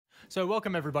So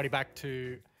welcome everybody back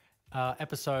to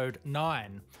episode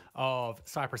 9 of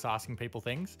Cyprus Asking People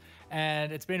Things.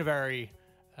 And it's been a very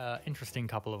interesting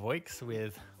couple of weeks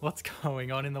with what's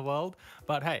going on in the world.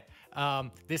 But hey,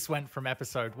 this went from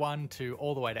episode 1 to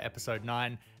all the way to episode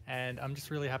 9. And I'm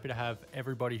just really happy to have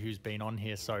everybody who's been on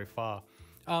here so far.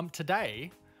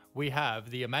 Today, we have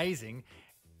the amazing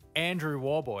Andrew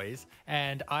Worboys,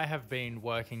 and I have been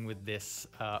working with this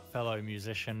fellow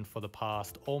musician for the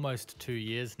past almost 2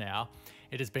 years now.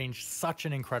 It has been such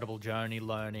an incredible journey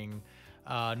learning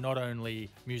not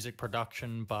only music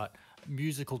production, but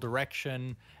musical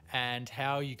direction and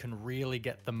how you can really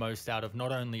get the most out of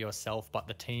not only yourself, but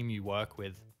the team you work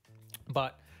with.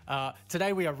 But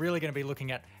today we are really going to be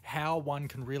looking at how one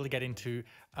can really get into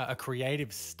a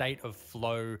creative state of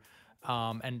flow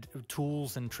and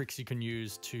tools and tricks you can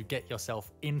use to get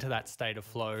yourself into that state of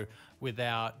flow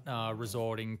without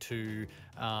resorting to,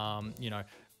 oh no,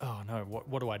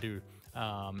 what do I do?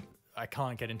 I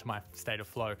can't get into my state of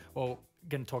flow. Well,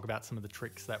 going to talk about some of the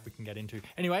tricks that we can get into.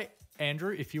 Anyway,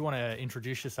 Andrew, if you want to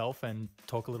introduce yourself and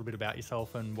talk a little bit about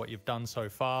yourself and what you've done so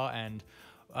far and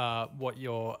what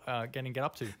you're going to get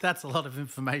up to. That's a lot of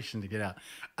information to get out.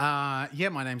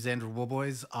 My name's Andrew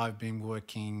Worboys. I've been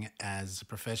working as a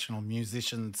professional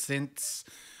musician since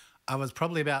I was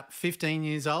probably about 15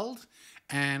 years old.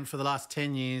 And for the last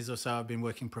 10 years or so, I've been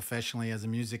working professionally as a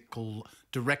musical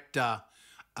director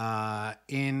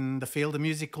in the field of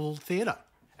musical theatre.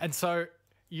 And so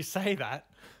you say that,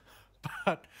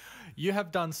 but you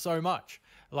have done so much.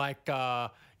 Like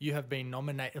you have been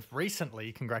nominated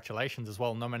recently, congratulations as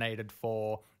well, nominated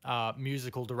for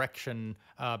musical direction,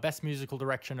 best musical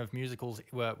direction of musicals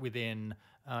within,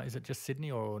 is it just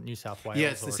Sydney or New South Wales?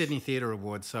 Yeah, it's the Sydney Theatre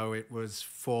Award. So it was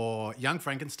for Young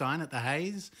Frankenstein at the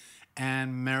Hayes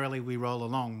and Merrily We Roll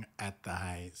Along at the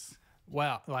Hayes.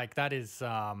 Wow, like that is,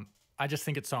 I just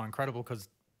think it's so incredible because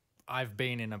I've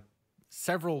been in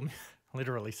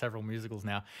literally several musicals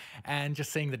now, and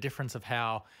just seeing the difference of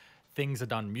how things are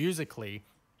done musically,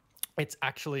 it's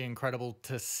actually incredible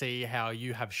to see how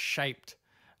you have shaped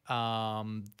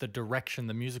the direction,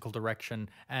 the musical direction,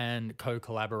 and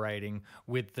co-collaborating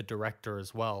with the director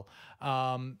as well.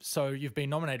 So you've been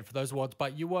nominated for those awards,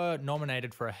 but you were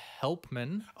nominated for a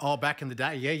Helpman. Oh, back in the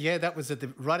day. Yeah. That was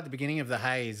right at the beginning of the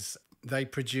Hayes. They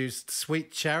produced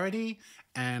Sweet Charity,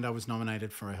 and I was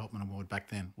nominated for a Helpman Award back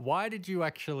then. Why did you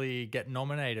actually get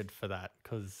nominated for that?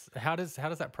 Because how does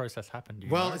that process happen? Do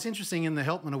you know? It's interesting in the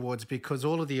Helpman Awards because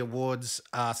all of the awards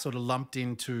are sort of lumped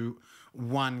into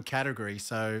one category.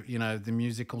 So, the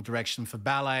musical direction for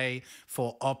ballet,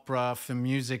 for opera, for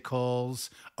musicals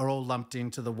are all lumped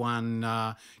into the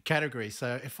one category.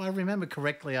 So if I remember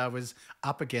correctly, I was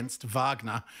up against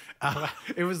Wagner.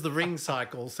 It was the Ring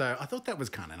Cycle. So I thought that was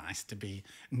kind of nice to be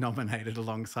nominated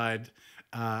alongside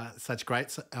such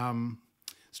greats.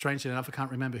 Strangely enough, I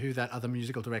can't remember who that other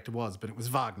musical director was, but it was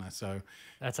Wagner. So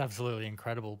that's absolutely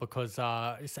incredible because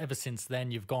ever since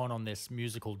then, you've gone on this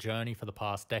musical journey for the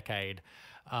past decade,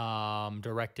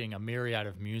 directing a myriad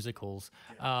of musicals.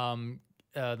 The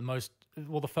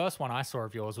first one I saw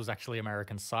of yours was actually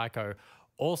American Psycho,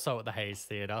 also at the Hayes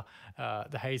Theatre.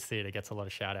 The Hayes Theatre gets a lot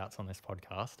of shout-outs on this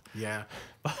podcast. Yeah.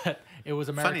 But it was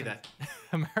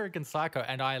American Psycho,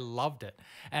 and I loved it.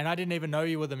 And I didn't even know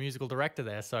you were the musical director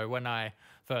there. So when I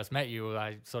first met you,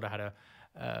 I sort of had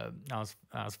I was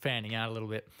fanning out a little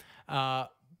bit.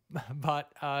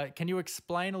 But can you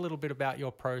explain a little bit about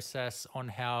your process on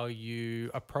how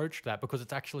you approached that? Because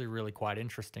it's actually really quite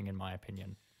interesting, in my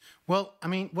opinion. Well, I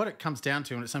mean, what it comes down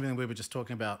to, and it's something that we were just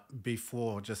talking about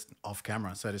before, just off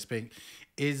camera, so to speak,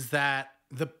 is that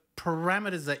the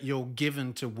parameters that you're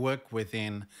given to work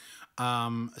within,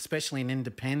 especially in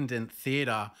independent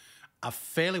theatre, are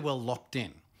fairly well locked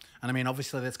in. And I mean,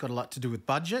 obviously that's got a lot to do with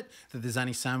budget, that there's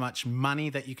only so much money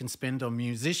that you can spend on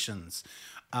musicians.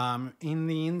 In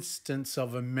the instance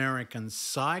of American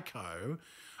Psycho,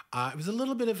 it was a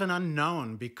little bit of an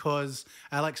unknown because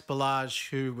Alex Balazs,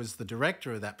 who was the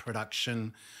director of that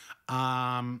production,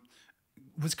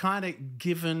 was kind of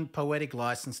given poetic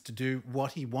license to do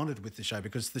what he wanted with the show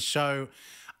because the show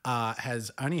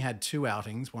has only had 2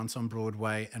 outings, once on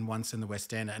Broadway and once in the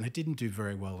West End, and it didn't do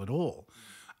very well at all.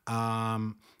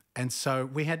 And so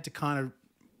we had to kind of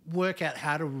work out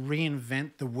how to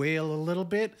reinvent the wheel a little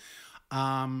bit.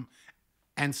 And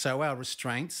so our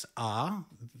restraints are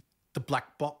the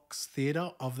black box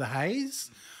theatre of the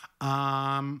Hayes.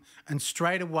 And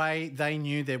straight away they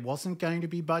knew there wasn't going to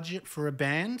be budget for a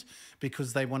band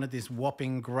because they wanted this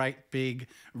whopping great big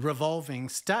revolving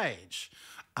stage.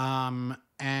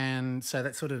 And so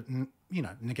that sort of,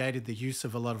 negated the use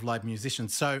of a lot of live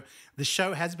musicians. So the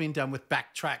show has been done with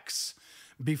backtracks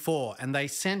before, and they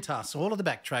sent us all of the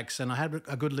backtracks, and I had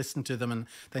a good listen to them, and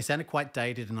they sounded quite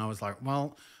dated, and I was like,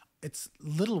 well, it's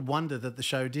little wonder that the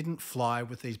show didn't fly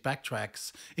with these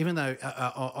backtracks, even though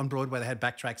on Broadway they had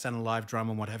backtracks and a live drum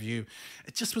and what have you.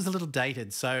 It just was a little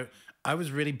dated. So I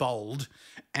was really bold,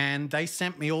 and they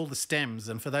sent me all the stems.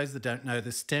 And for those that don't know,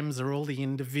 the stems are all the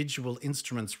individual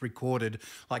instruments recorded,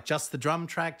 like just the drum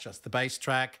track, just the bass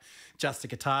track, just the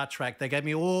guitar track. They gave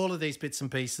me all of these bits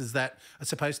and pieces that are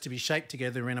supposed to be shaped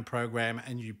together in a program,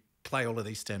 and you play all of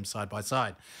these stems side by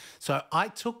side. So I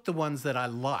took the ones that I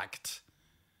liked,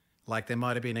 like there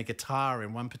might have been a guitar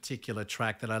in one particular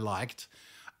track that I liked,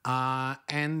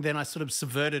 and then I sort of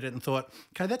subverted it and thought,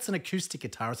 okay, that's an acoustic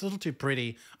guitar. It's a little too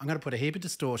pretty. I'm going to put a heap of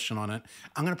distortion on it.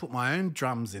 I'm going to put my own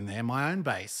drums in there, my own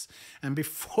bass. And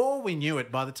before we knew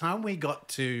it, by the time we got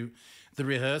to the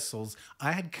rehearsals,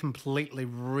 I had completely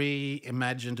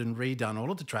reimagined and redone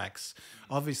all of the tracks.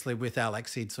 Obviously, with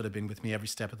Alex, he'd sort of been with me every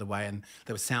step of the way, and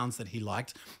there were sounds that he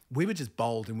liked. We were just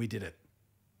bold, and we did it.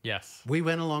 Yes. We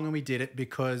went along and we did it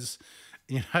because,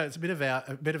 it's a bit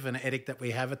of an edict that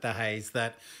we have at the Hayes,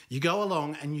 that you go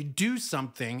along and you do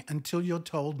something until you're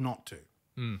told not to.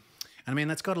 And I mean,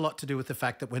 that's got a lot to do with the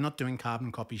fact that we're not doing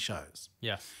carbon copy shows.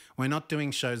 Yes. We're not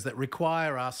doing shows that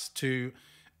require us to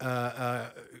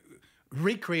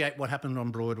recreate what happened on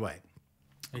Broadway.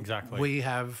 Exactly. We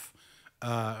have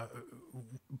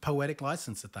poetic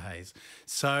license at the Hayes.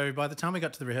 So by the time we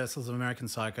got to the rehearsals of American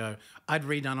Psycho, I'd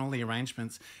redone all the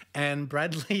arrangements. And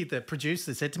Bradley, the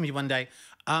producer, said to me one day,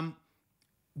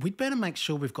 we'd better make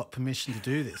sure we've got permission to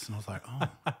do this. And I was like,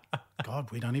 oh, God,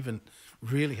 we don't even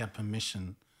really have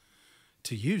permission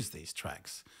to use these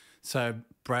tracks. So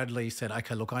Bradley said,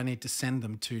 okay, look, I need to send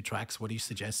them 2 tracks. What do you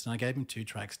suggest? And I gave him 2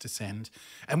 tracks to send.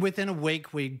 And within a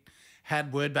week, we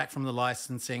had word back from the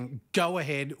licensing, go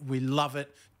ahead, we love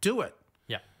it, do it.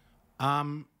 Yeah.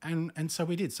 And so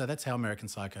we did. So that's how American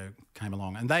Psycho came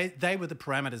along. And they were the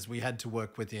parameters we had to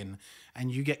work within,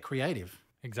 and you get creative.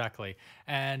 Exactly.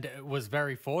 And it was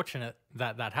very fortunate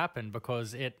that that happened,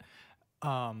 because it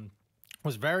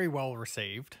was very well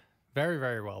received. Very,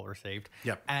 very well received.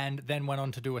 Yep. And then went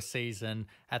on to do a season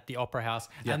at the Opera House.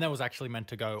 Yep. And that was actually meant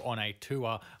to go on a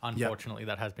tour. Unfortunately,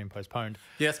 that has been postponed.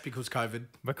 Yes, because COVID.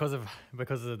 Because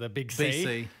of the big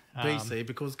C. BC,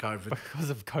 because COVID. Because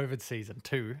of COVID season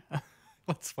 2.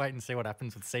 Let's wait and see what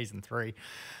happens with season 3.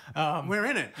 We're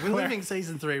in it. We're living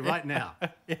season 3 right now.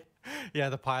 Yeah,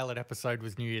 the pilot episode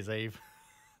was New Year's Eve.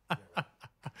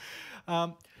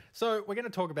 So we're going to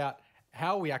talk about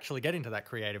how we actually get into that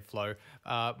creative flow,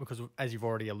 because as you've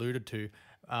already alluded to,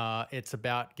 it's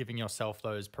about giving yourself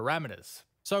those parameters.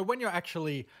 So when you're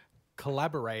actually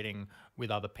collaborating with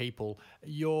other people,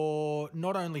 you're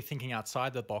not only thinking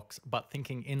outside the box, but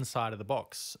thinking inside of the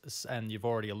box. And you've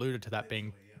already alluded to that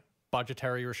being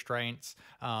budgetary restraints.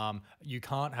 You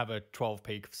can't have a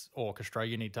 12-piece orchestra.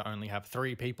 You need to only have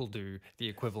 3 people do the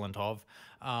equivalent of.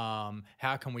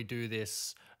 How can we do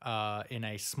this in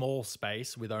a small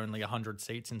space with only 100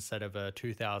 seats instead of a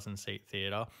 2,000-seat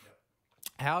theatre?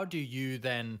 How do you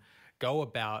then go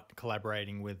about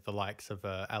collaborating with the likes of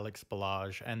Alex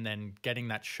Balazs and then getting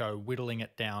that show, whittling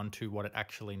it down to what it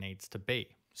actually needs to be?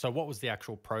 So what was the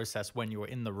actual process when you were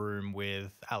in the room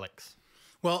with Alex?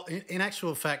 Well, in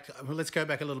actual fact, let's go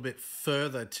back a little bit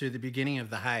further to the beginning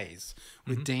of the Hayes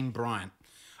with Dean Bryant,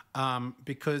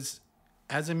 because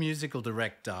as a musical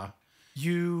director,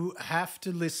 you have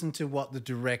to listen to what the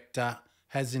director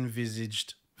has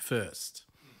envisaged first,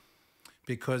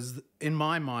 because in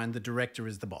my mind, the director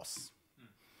is the boss.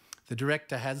 The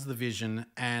director has the vision,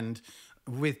 and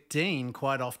with Dean,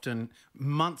 quite often,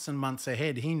 months and months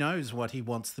ahead, he knows what he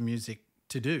wants the music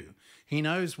to do. He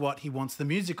knows what he wants the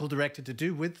musical director to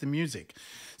do with the music.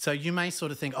 So you may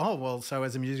sort of think, oh, well, so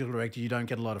as a musical director, you don't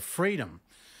get a lot of freedom.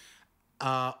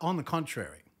 On the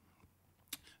contrary,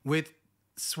 with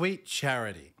Sweet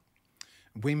Charity,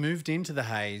 we moved into the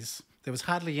Hayes. There was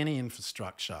hardly any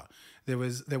infrastructure. There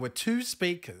were 2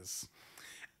 speakers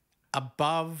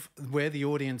above where the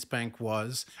audience bank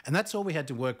was, and that's all we had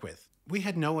to work with. We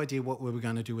had no idea what we were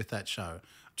going to do with that show.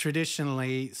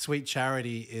 Traditionally, Sweet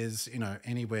Charity is,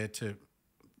 anywhere to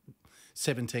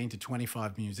 17 to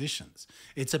 25 musicians.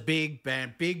 It's a big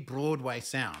band, big Broadway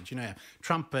sound.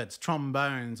 Trumpets,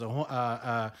 trombones,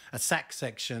 a sax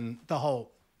section, the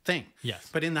whole thing. Yes.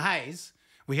 But in the Hayes,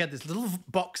 we had this little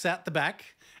box out the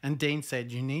back, and Dean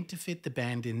said, you need to fit the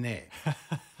band in there.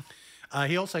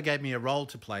 He also gave me a role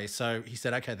to play. So he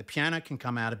said, okay, the piano can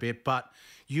come out a bit, but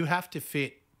you have to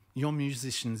fit your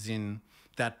musicians in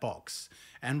that box.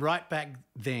 And right back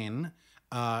then,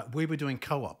 we were doing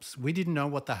co-ops. We didn't know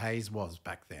what the haze was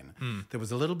back then. There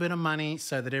was a little bit of money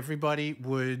so that everybody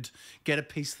would get a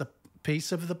piece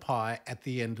of the pie at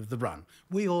the end of the run.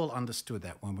 We all understood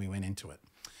that when we went into it.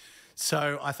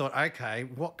 So I thought, okay,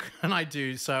 what can I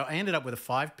do? So I ended up with a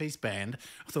 5-piece band.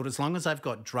 I thought, as long as I've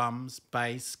got drums,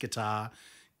 bass, guitar,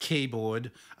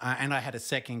 keyboard, and I had a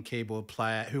second keyboard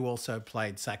player who also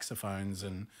played saxophones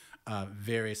and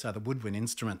various other woodwind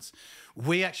instruments.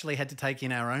 We actually had to take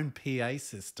in our own PA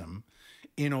system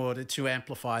in order to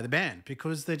amplify the band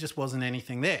because there just wasn't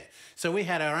anything there. So we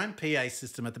had our own PA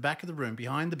system at the back of the room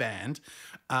behind the band,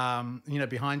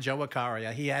 behind Joe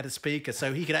Acaria. He had a speaker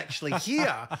so he could actually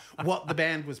hear what the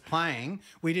band was playing.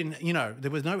 We didn't,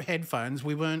 there was no headphones.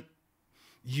 We weren't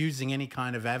using any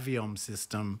kind of Aviom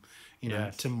system,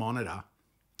 to monitor.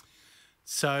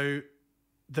 So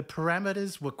the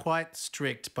parameters were quite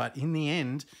strict, but in the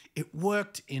end, it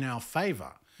worked in our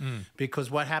favour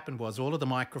because what happened was all of the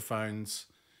microphones,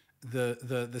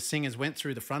 the singers went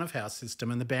through the front of house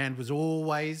system and the band was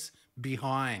always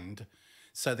behind.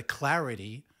 So the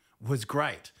clarity was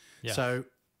great. Yes. So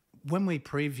when we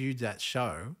previewed that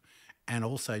show, and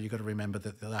also you've got to remember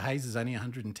that the Haze is only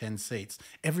 110 seats,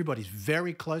 everybody's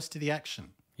very close to the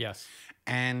action. Yes.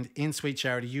 And in Sweet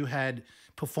Charity, you had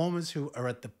performers who are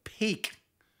at the peak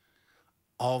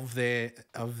of their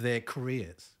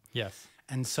careers. Yes.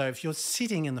 And so if you're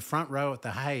sitting in the front row at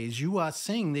the Haze, you are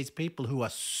seeing these people who are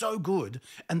so good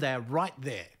and they are right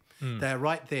there. They're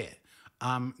right there.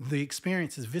 The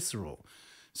experience is visceral.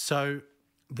 So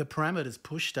the parameters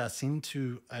pushed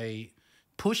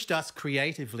us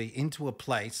creatively into a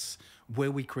place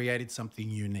where we created something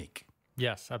unique.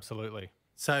 Yes, absolutely.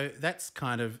 So that's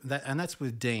kind of that, and that's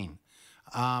with Dean.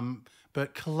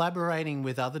 But collaborating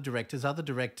with other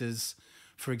directors,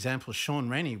 for example, Sean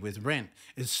Rennie with Rent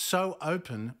is so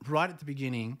open right at the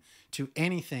beginning to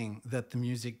anything that the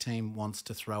music team wants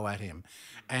to throw at him.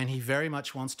 And he very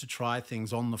much wants to try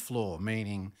things on the floor,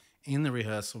 meaning in the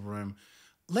rehearsal room.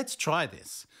 Let's try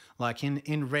this. Like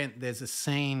in Rent, there's a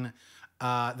scene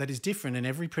that is different in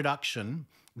every production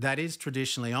that is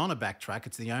traditionally on a backtrack.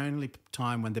 It's the only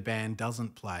time when the band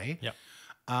doesn't play. Yep.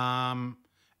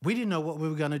 We didn't know what we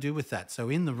were going to do with that. So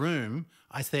in the room,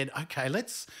 I said, okay,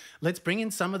 let's bring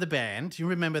in some of the band. You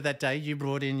remember that day you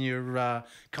brought in your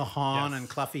cajon and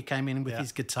Cluffy came in with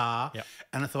his guitar. Yep.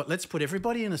 And I thought, let's put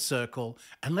everybody in a circle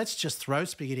and let's just throw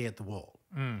spaghetti at the wall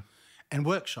and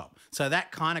workshop. So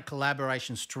that kind of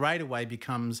collaboration straight away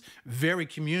becomes very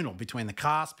communal between the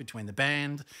cast, between the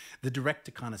band. The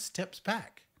director kind of steps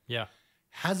back,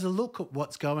 has a look at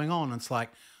what's going on. And it's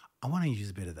like, I want to use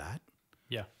a bit of that.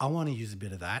 Yeah. I want to use a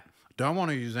bit of that. Don't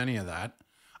want to use any of that.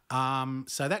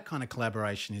 So that kind of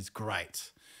collaboration is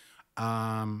great.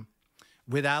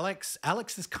 With Alex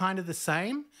is kind of the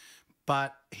same,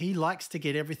 but he likes to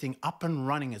get everything up and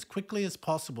running as quickly as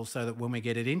possible so that when we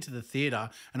get it into the theatre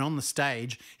and on the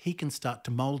stage, he can start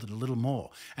to mould it a little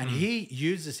more. And he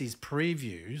uses his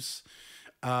previews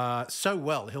so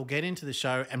well. He'll get into the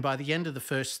show and by the end of the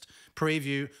first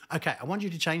preview, okay, I want you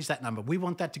to change that number. We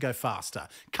want that to go faster.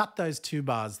 Cut those 2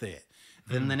 bars there.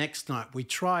 Then the next night we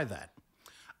try that.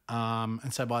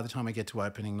 And so by the time we get to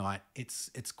opening night,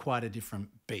 it's quite a different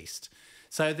beast.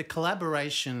 So the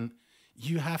collaboration,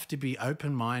 you have to be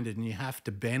open-minded and you have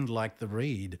to bend like the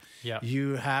reed. Yeah.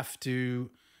 You have to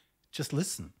just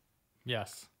listen.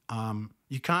 Yes.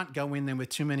 You can't go in there with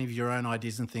too many of your own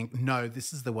ideas and think, no,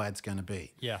 this is the way it's going to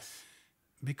be. Yes.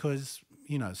 Because,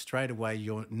 straight away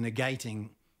you're negating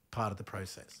part of the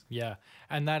process. Yeah.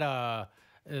 And that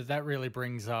really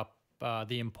brings up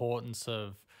the importance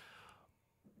of,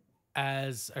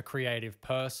 as a creative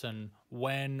person,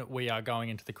 when we are going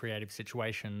into the creative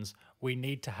situations, we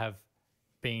need to have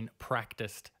been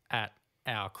practiced at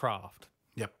our craft.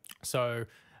 Yep. So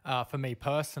for me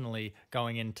personally,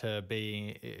 going into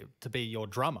be your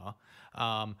drummer,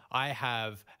 I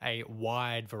have a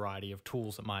wide variety of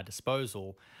tools at my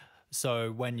disposal.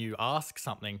 So when you ask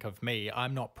something of me,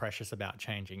 I'm not precious about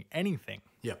changing anything.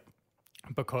 Yep.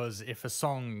 Because if a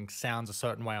song sounds a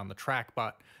certain way on the track,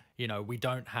 but we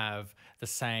don't have the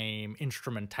same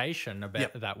instrumentation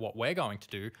about that what we're going to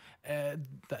do,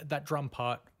 that drum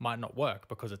part might not work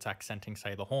because it's accenting,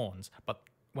 say, the horns. But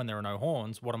when there are no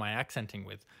horns, what am I accenting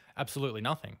with? Absolutely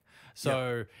nothing.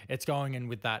 So it's going in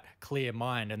with that clear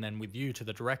mind, and then with you to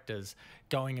the directors,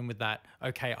 going in with that,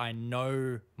 okay, I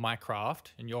know my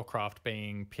craft, and your craft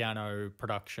being piano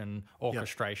production,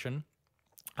 orchestration.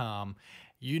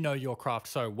 You know your craft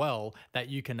so well that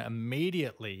you can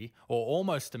immediately or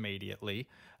almost immediately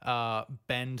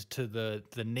bend to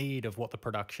the need of what the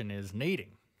production is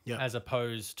needing. Yeah. as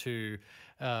opposed to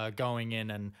going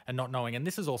in and not knowing. And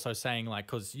this is also saying, like,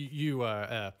 because you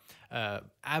are a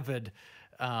avid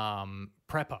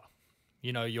prepper,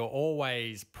 you know, you're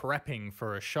always prepping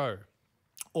for a show.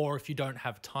 Or if you don't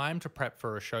have time to prep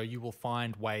for a show, you will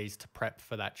find ways to prep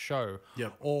for that show.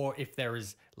 Yep. Or if there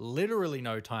is literally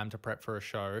no time to prep for a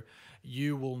show,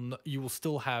 you will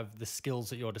still have the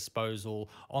skills at your disposal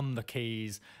on the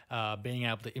keys, being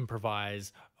able to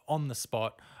improvise on the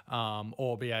spot,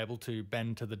 or be able to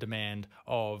bend to the demand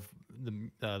of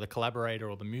the collaborator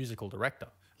or the musical director.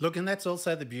 Look, and that's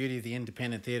also the beauty of the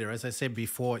independent theatre. As I said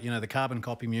before, you know, the carbon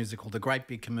copy musical, the great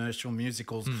big commercial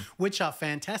musicals, which are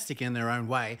fantastic in their own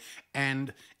way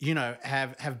and, you know,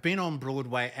 have been on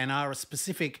Broadway and are a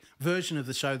specific version of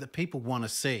the show that people want to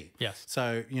see. Yes.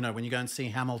 So, you know, when you go and see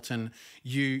Hamilton,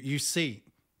 you see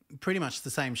pretty much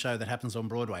the same show that happens on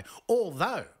Broadway.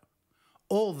 Although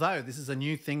this is a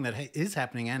new thing that is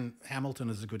happening, and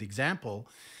Hamilton is a good example,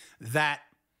 that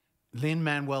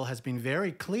Lin-Manuel has been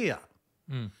very clear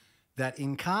that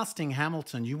in casting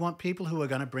Hamilton, you want people who are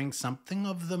going to bring something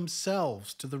of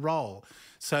themselves to the role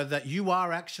so that you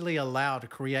are actually allowed to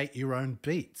create your own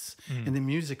beats in the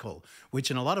musical,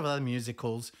 which in a lot of other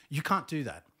musicals, you can't do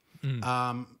that.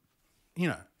 You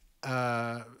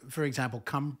know, for example,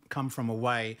 Come From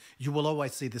Away, you will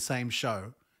always see the same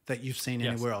show that you've seen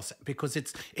anywhere else because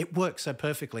it works so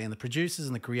perfectly and the producers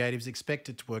and the creatives expect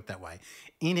it to work that way.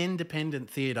 In independent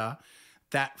theatre,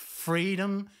 that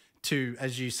freedom to,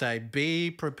 as you say,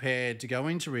 be prepared to go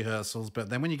into rehearsals.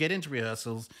 But then when you get into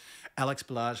rehearsals, Alex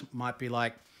Ballage might be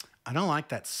like, I don't like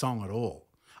that song at all.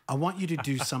 I want you to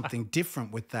do something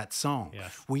different with that song.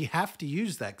 Yes. We have to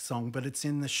use that song, but it's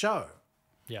in the show.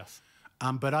 Yes.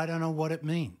 But I don't know what it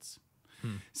means.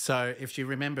 So if you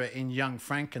remember in Young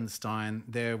Frankenstein,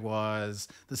 there was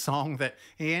the song that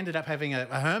he ended up having a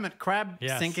hermit crab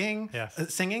singing.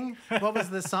 What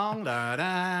was the song? Da, da,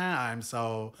 I'm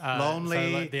so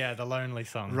lonely. The lonely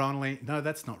song. Lonely. No,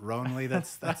 that's not lonely.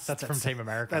 That's from Team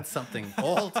America. That's something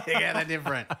altogether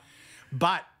different.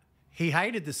 But he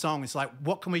hated the song. It's like,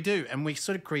 what can we do? And we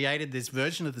sort of created this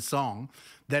version of the song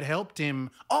that helped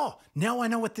him. Oh, now I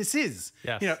know what this is.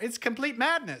 Yes. You know, it's complete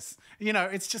madness. You know,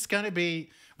 it's just going to be,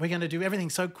 we're going to do everything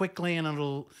so quickly and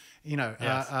it'll, you know,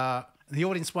 the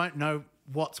audience won't know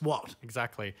what's what.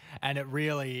 Exactly. And it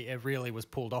really was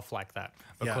pulled off like that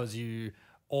because you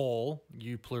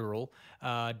plural,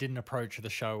 didn't approach the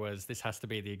show as this has to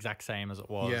be the exact same as it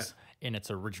was in its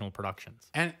original productions.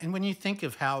 And when you think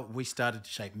of how we started to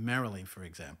shape Merrily, for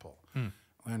example,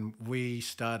 when we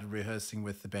started rehearsing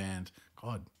with the band,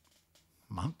 God,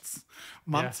 months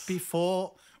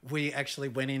before we actually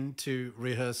went into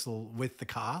rehearsal with the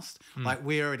cast, like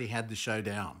we already had the show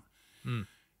down.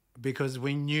 Because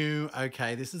we knew,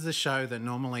 okay, this is a show that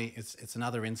normally it's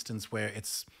another instance where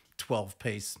it's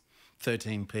 12-piece,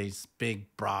 13-piece, big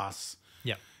brass.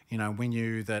 Yeah. You know, we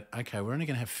knew that, okay, we're only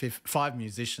going to have 5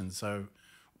 musicians. So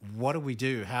what do we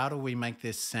do? How do we make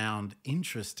this sound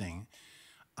interesting?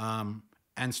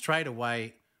 And straight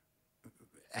away,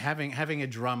 having a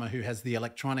drummer who has the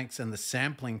electronics and the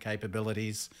sampling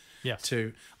capabilities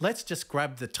to, let's just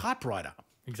grab the typewriter.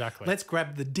 Exactly. Let's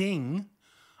grab the ding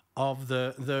of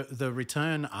the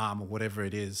return arm or whatever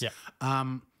it is.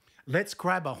 Yeah. Let's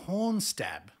grab a horn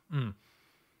stab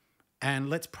and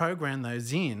let's program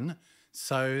those in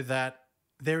so that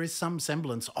there is some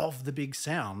semblance of the big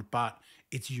sound, but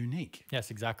it's unique. Yes,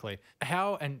 exactly.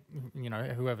 How, and you know,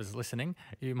 whoever's listening,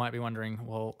 you might be wondering,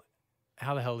 well,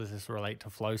 how the hell does this relate to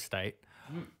flow state?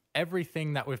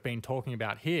 Everything that we've been talking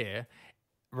about here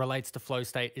relates to flow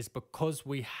state is because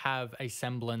we have a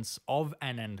semblance of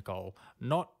an end goal,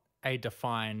 not a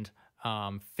defined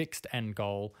fixed end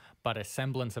goal, but a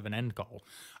semblance of an end goal.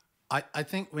 I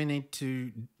think we need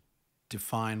to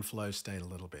define flow state a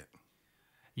little bit.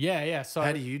 Yeah. So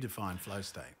how do you define flow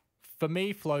state? For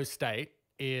me, flow state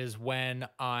is when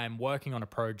I'm working on a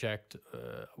project,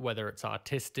 whether it's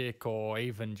artistic or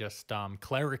even just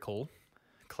clerical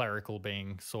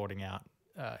being sorting out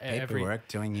paperwork,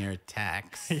 doing your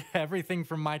tax. Everything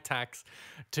from my tax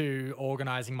to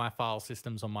organizing my file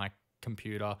systems on my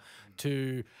computer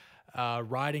to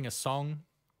writing a song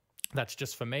that's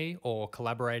just for me or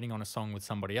collaborating on a song with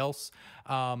somebody else.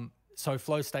 So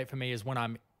flow state for me is when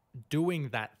I'm doing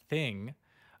that thing,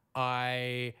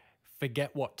 I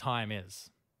forget what time is.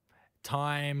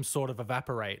 Time sort of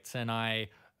evaporates and I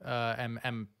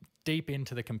am deep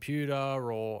into the computer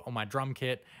or my drum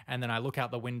kit, and then I look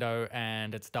out the window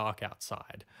and it's dark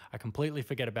outside. I completely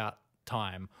forget about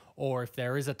time, or if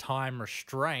there is a time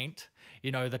restraint,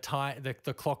 you know,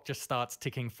 the clock just starts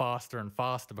ticking faster and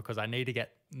faster because I need to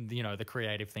get, you know, the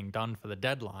creative thing done for the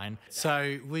deadline.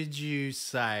 So would you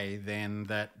say then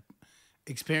that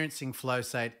experiencing flow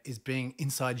state is being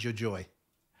inside your joy?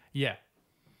 Yeah.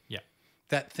 Yeah.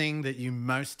 That thing that you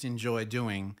most enjoy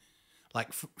doing.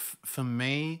 Like for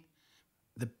me,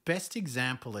 the best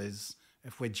example is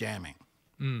if we're jamming.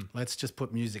 Let's just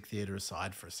put music theatre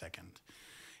aside for a second.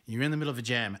 You're in the middle of a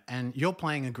jam and you're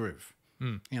playing a groove.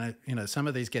 You know, some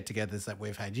of these get-togethers that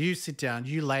we've had, you sit down,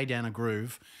 you lay down a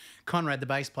groove. Conrad, the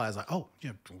bass player, is like, oh,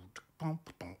 yeah.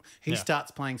 He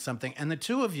starts playing something, and the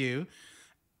two of you,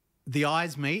 the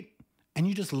eyes meet, and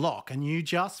you just lock, and you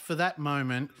just, for that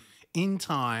moment in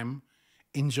time,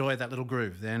 enjoy that little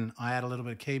groove. Then I add a little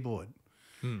bit of keyboard.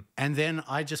 And then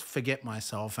I just forget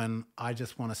myself and I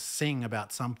just want to sing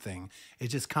about something. It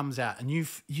just comes out and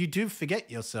you do forget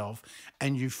yourself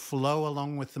and you flow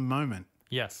along with the moment.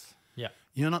 Yes. Yeah.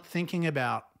 You're not thinking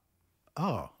about,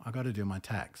 oh, I got to do my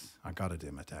tax. I got to do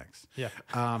my tax. Yeah.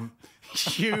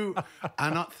 You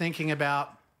are not thinking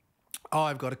about, oh,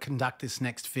 I've got to conduct this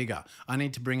next figure. I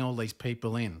need to bring all these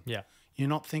people in. Yeah. You're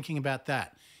not thinking about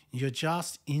that. You're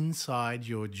just inside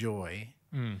your joy.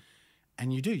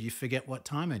 And you forget what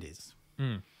time it is.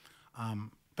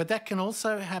 But that can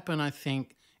also happen, I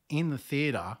think, in the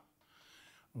theatre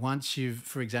once you've,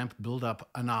 for example, built up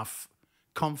enough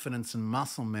confidence and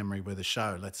muscle memory with a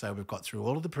show. Let's say we've got through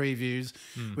all of the previews.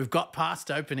 We've got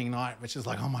past opening night, which is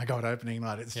like, oh, my God, opening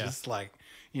night. It's just like,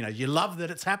 you know, you love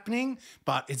that it's happening,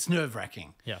 but it's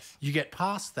nerve-wracking. Yes. You get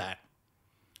past that.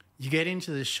 You get into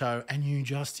the show and you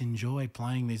just enjoy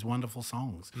playing these wonderful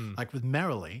songs. Like with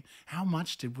Merrily, how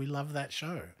much did we love that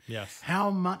show? Yes.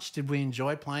 How much did we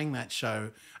enjoy playing that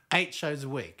show 8 shows a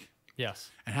week?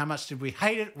 Yes. And how much did we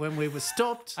hate it when we were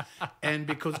stopped and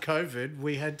because COVID,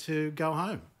 we had to go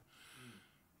home?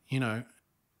 You know,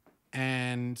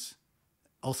 and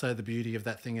also the beauty of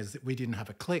that thing is that we didn't have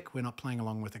a click. We're not playing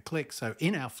along with a click. So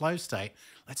in our flow state,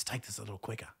 let's take this a little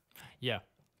quicker. Yeah.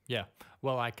 Yeah.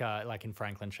 Well, like in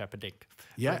Franklin Shepherdink,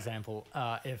 for example,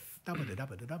 if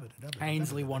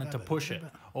Ainsley wanted to push it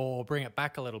or bring it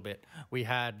back a little bit, we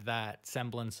had that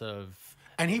semblance of...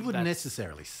 And he wouldn't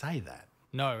necessarily say that.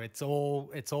 No, it's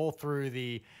all through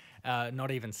the...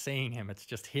 not even seeing him, it's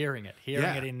just hearing it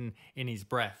in his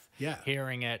breath,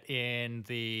 hearing it in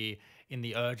the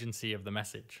urgency of the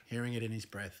message, hearing it in his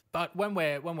breath. But when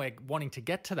we're wanting to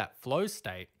get to that flow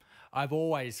state, I've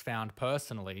always found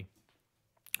personally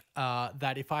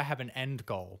that if I have an end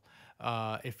goal,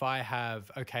 if I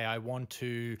have, okay, I want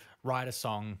to write a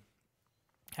song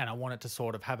and I want it to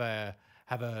sort of have a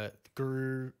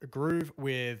groove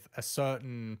with a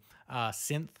certain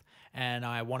synth, and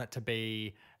I want it to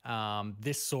be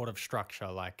this sort of structure,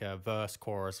 like a verse,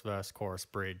 chorus,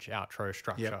 bridge, outro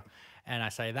structure. Yep. And I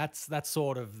say that's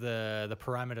sort of the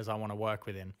parameters I want to work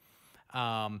within.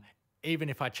 Even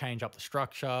if I change up the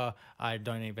structure, I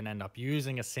don't even end up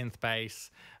using a synth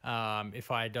bass. If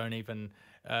I don't even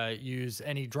use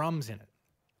any drums in it.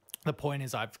 The point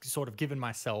is I've sort of given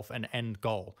myself an end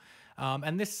goal.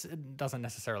 And this doesn't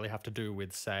necessarily have to do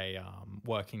with, say,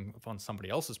 working on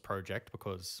somebody else's project,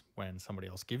 because when somebody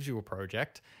else gives you a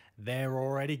project, they're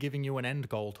already giving you an end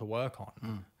goal to work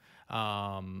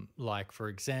on. Like, for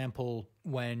example,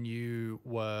 when you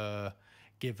were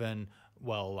given,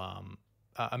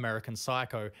 American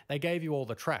Psycho, they gave you all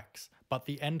the tracks, but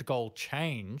the end goal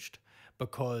changed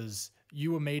because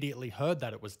you immediately heard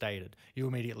that it was dated. You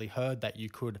immediately heard that you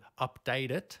could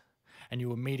update it, and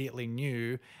you immediately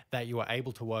knew that you were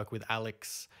able to work with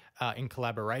Alex in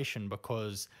collaboration,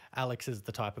 because Alex is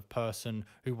the type of person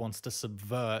who wants to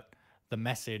subvert the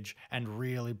message and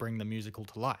really bring the musical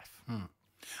to life.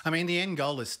 I mean, the end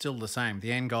goal is still the same.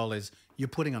 The end goal is you're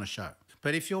putting on a show.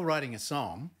 But if you're writing a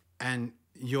song and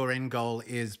your end goal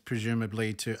is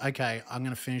presumably to, okay, I'm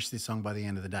going to finish this song by the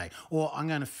end of the day, or I'm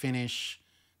going to finish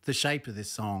the shape of this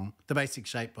song, the basic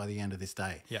shape, by the end of this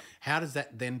day. Yeah. How does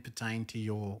that then pertain to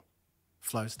your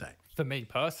flow state? For me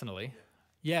personally,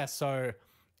 so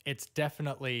it's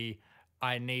definitely,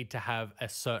 I need to have a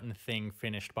certain thing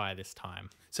finished by this time.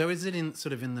 So is it in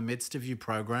sort of in the midst of you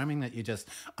programming that you just,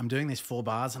 I'm doing these 4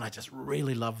 bars and I just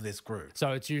really love this groove?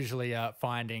 So it's usually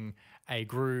finding a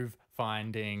groove,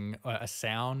 finding a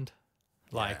sound.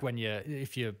 Like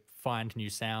if you find new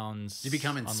sounds, you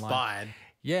become inspired.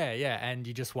 Yeah, and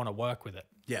you just want to work with it.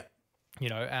 Yeah. You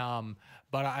know,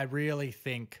 but I really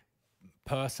think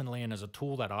personally, and as a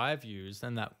tool that I've used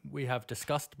and that we have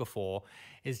discussed before,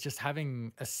 is just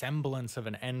having a semblance of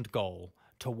an end goal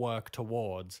to work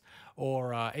towards,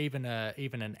 or even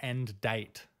an end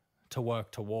date to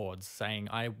work towards, saying,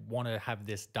 I want to have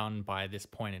this done by this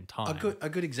point in time. A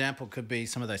good example could be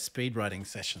some of those speed writing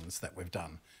sessions that we've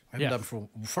done. We haven't Yes. done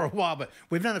for a while, but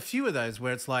we've done a few of those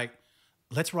where it's like,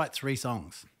 let's write 3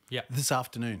 songs Yeah. this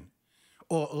afternoon.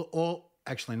 Or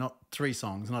actually not 3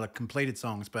 songs, not a completed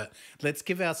songs, but let's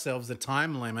give ourselves a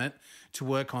time limit to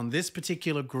work on this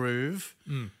particular groove,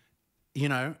 you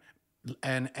know,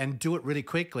 and do it really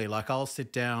quickly. Like I'll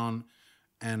sit down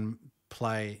and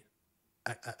play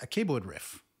a keyboard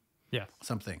riff, Yeah.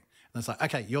 something. And it's like,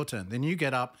 okay, your turn. Then you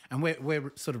get up, and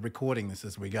we're sort of recording this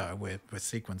as we go. We're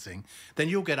sequencing. Then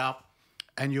you'll get up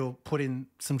and you'll put in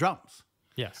some drums.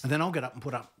 Yes. And then I'll get up and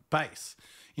put up bass.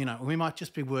 You know, we might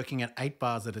just be working at 8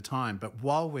 bars at a time, but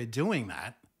while we're doing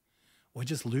that, we're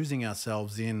just losing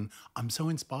ourselves in, I'm so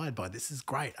inspired by this is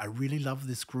great. I really love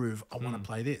this groove. I want to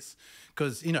play this.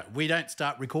 Because, you know, we don't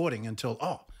start recording until,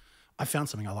 oh, I found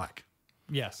something I like.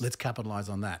 Yes. Let's capitalize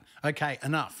on that. Okay,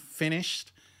 enough.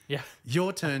 Finished. Yeah.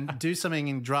 Your turn. Do something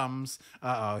in drums.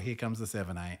 Uh-oh, here comes the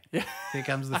 7/8. Yeah. Here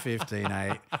comes the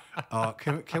 15/8. Oh,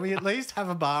 can we at least have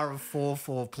a bar of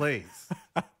 4/4, please?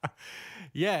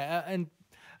 Yeah, and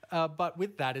but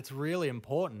with that, it's really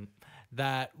important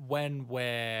that when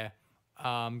we're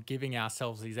giving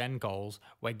ourselves these end goals,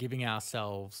 we're giving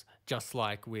ourselves, just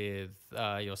like with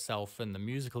yourself and the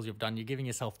musicals you've done, you're giving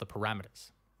yourself the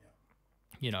parameters.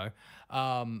 You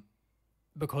know,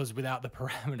 because without the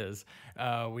parameters,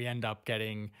 we end up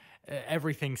getting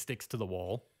everything sticks to the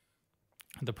wall,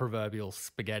 the proverbial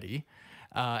spaghetti.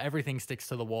 Everything sticks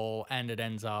to the wall and it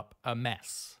ends up a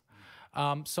mess.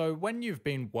 So when you've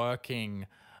been working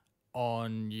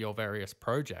on your various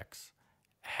projects,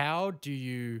 how do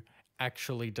you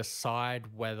actually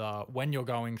decide whether, when you're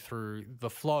going through the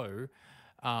flow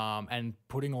and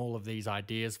putting all of these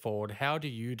ideas forward, how do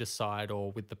you decide,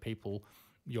 or with the people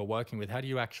you're working with, how do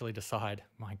you actually decide,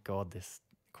 my God, this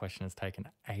question has taken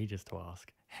ages to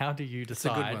ask. How do you It's a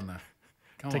decide good one, though.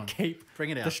 Come to on. keep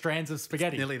Bring it out. the strands of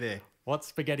spaghetti? Nearly there. What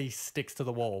spaghetti sticks to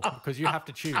the wall? Because you have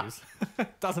to choose.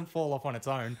 It doesn't fall off on its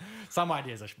own. Some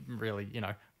ideas are really, you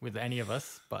know, with any of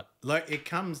us, but Like it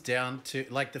comes down to,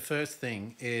 like, the first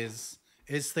thing is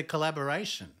the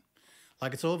collaboration.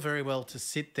 Like, it's all very well to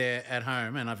sit there at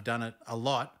home, and I've done it a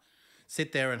lot,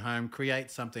 sit there at home,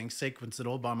 create something, sequence it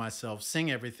all by myself,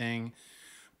 sing everything,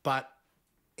 but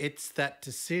it's that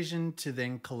decision to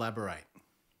then collaborate.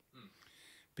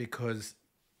 Because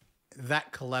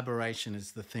that collaboration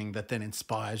is the thing that then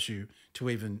inspires you to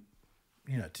even,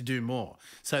 you know, to do more.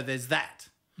 So there's that.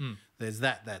 There's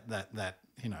that,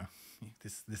 you know,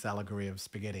 this allegory of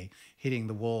spaghetti hitting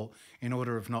the wall in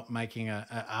order of not making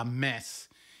a mess,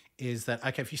 is that,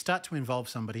 okay, if you start to involve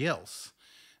somebody else,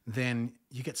 then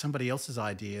you get somebody else's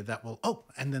idea that will, oh,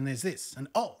 and then there's this, and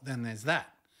oh, then there's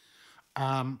that.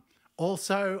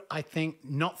 Also, I think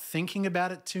not thinking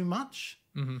about it too much.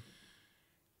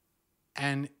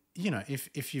 And, you know,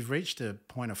 if you've reached a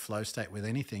point of flow state with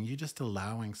anything, you're just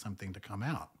allowing something to come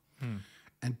out.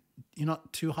 And you're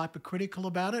not too hypercritical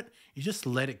about it. You just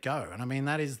let it go. And I mean,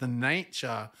 that is the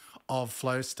nature of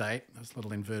flow state. Those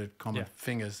little inverted comma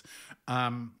fingers.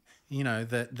 You know,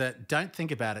 that don't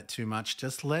think about it too much.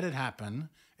 Just let it happen.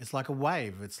 It's like a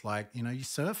wave. It's like, you know, you're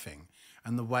surfing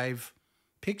and the wave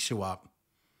picks you up.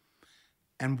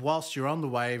 And whilst you're on the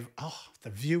wave, oh, the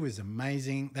view is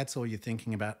amazing. That's all you're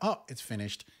thinking about. Oh, it's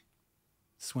finished.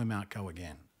 Swim out, go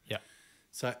again. yeah.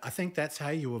 So I think that's how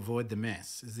you avoid the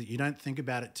mess, is that you don't think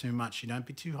about it too much. You don't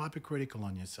be too hypercritical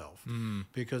on yourself.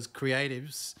 Because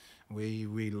creatives,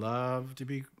 we love to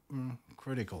be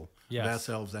critical of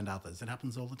ourselves and others. It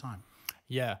happens all the time.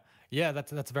 Yeah, yeah,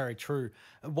 that's very true.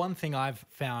 One thing I've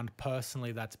found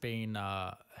personally that's been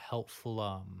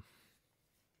helpful,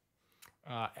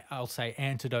 I'll say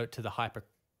antidote to the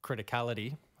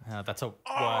hypercriticality. That's a word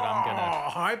I'm gonna.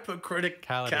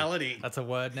 Hypercriticality. That's a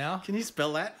word now. Can you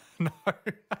spell that? No,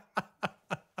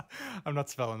 I'm not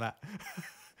spelling that.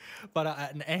 But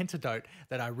an antidote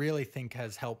that I really think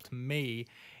has helped me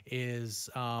is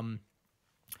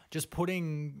just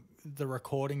putting the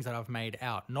recordings that I've made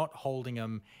out, not holding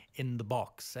them in the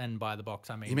box. And by the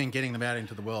box, I mean... You mean getting them out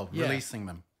into the world, releasing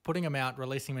them? Putting them out,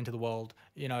 releasing them into the world.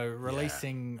 You know,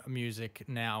 releasing music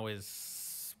now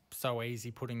is so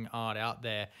easy, putting art out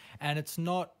there. And it's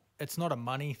not a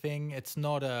money thing. It's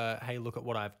not a, hey, look at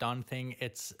what I've done thing.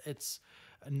 It's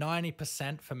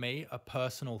 90% for me, a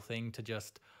personal thing to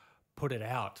just put it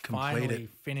out, finally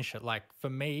finish it. Like for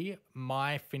me,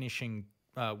 my finishing,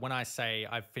 when I say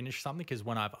I've finished something, is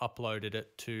when I've uploaded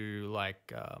it to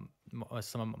like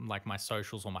some of like my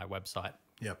socials or my website.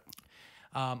 Yep.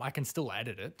 I can still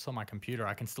edit it. So on my computer,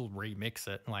 I can still remix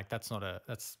it. Like that's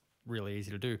really easy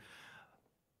to do.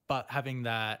 But having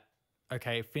that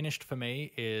okay, finished for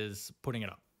me is putting it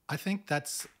up. I think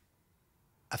that's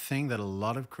a thing that a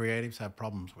lot of creatives have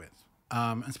problems with.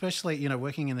 Especially, you know,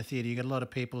 working in the theatre, you get a lot of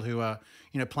people who are,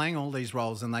 you know, playing all these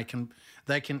roles, and they can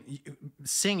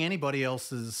sing anybody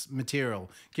else's material,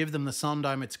 give them the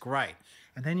sondome, it's great.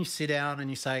 And then you sit down and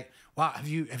you say, wow, have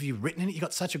you written it? You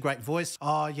got such a great voice.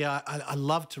 Oh yeah, I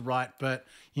love to write, but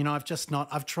you know,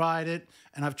 I've tried it,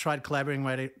 and I've tried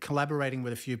collaborating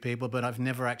with a few people, but I've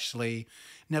never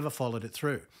followed it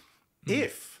through. And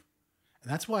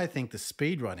that's why I think the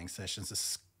speed writing sessions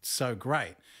are so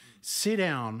great. Sit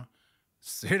down,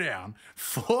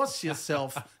 force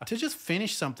yourself to just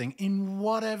finish something in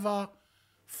whatever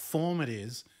form it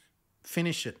is,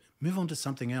 finish it, move on to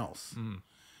something else.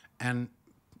 And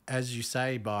as you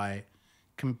say, by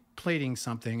completing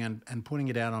something and putting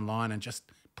it out online and just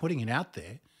putting it out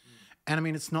there, and I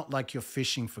mean, it's not like you're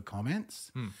fishing for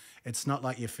comments. It's not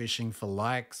like you're fishing for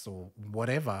likes or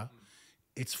whatever.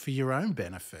 It's for your own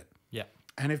benefit. Yeah.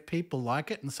 And if people like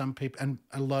it, and some people, and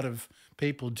a lot of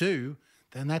people do,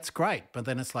 then that's great. But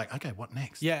then it's like, okay, what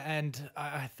next? Yeah, and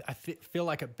I feel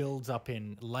like it builds up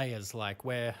in layers. Like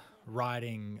we're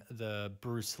writing the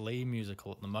Bruce Lee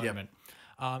musical at the moment.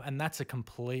 And that's a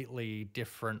completely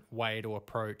different way to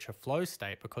approach a flow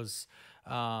state, because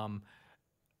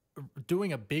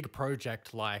doing a big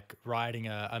project like writing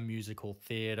a musical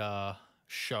theatre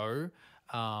show,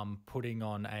 putting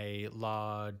on a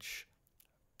large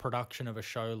production of a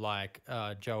show like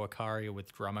Joe Acaria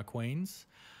with Drummer Queens,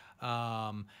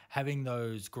 having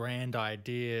those grand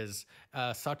ideas,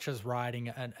 such as writing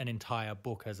an entire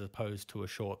book as opposed to a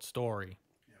short story.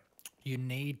 You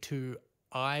need to,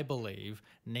 I believe,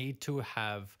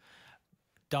 have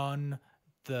done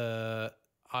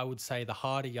I would say the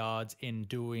harder yards in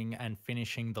doing and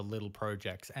finishing the little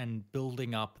projects and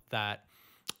building up that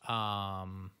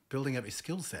Building up your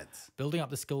skill sets. building up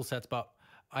the skill sets, but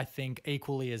I think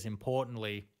equally as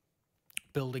importantly,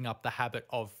 building up the habit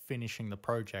of finishing the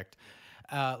project.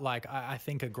 I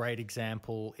think a great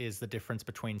example is the difference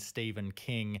between Stephen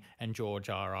King and George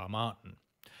R.R. Martin.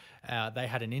 They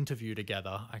had an interview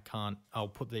together. I'll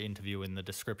put the interview in the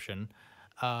description.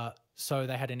 So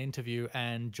they had an interview,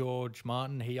 and George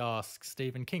Martin, he asked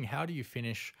Stephen King, how do you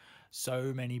finish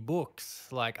so many books?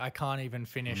 Like, I can't even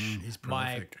finish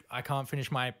I can't finish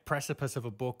my precipice of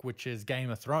a book, which is Game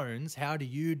of Thrones. How do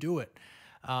you do it?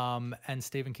 And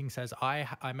Stephen King says,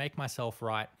 I make myself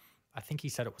write, I think he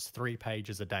said it was 3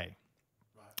 pages a day.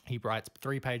 He writes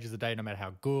 3 pages a day, no matter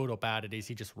how good or bad it is,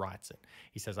 he just writes it.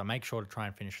 He says, I make sure to try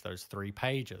and finish those 3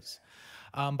 pages.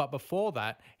 But before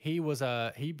that, he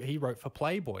wrote for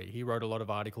Playboy. He wrote a lot of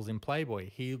articles in Playboy.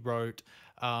 He wrote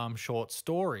short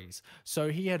stories. So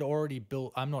he had already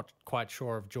built, I'm not quite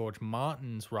sure of George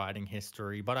Martin's writing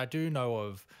history, but I do know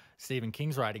of Stephen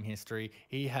King's writing history.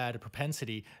 He had a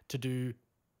propensity to do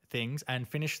things and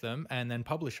finish them and then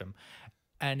publish them.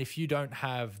 And if you don't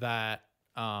have that,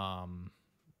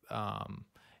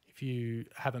 if you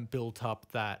haven't built up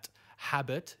that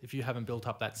habit, if you haven't built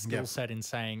up that skill set in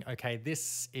saying, okay,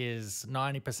 this is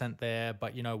 90% there,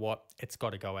 but you know what, it's got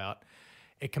to go out,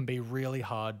 it can be really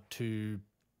hard to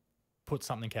put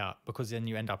something out, because then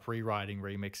you end up rewriting,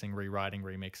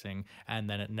 remixing, and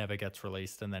then it never gets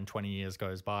released, and then 20 years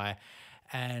goes by,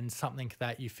 and something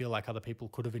that you feel like other people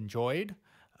could have enjoyed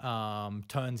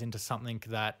turns into something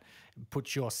that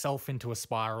puts yourself into a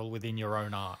spiral within your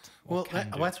own art. Well,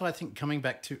 that's why I think coming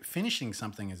back to finishing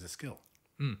something is a skill.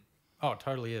 Oh, it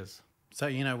totally is. So,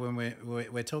 you know, when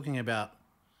we're talking about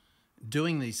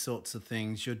doing these sorts of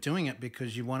things, you're doing it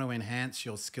because you want to enhance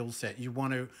your skill set. You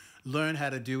want to learn how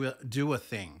to do a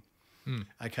thing.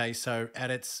 Okay, so at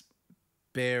its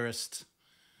barest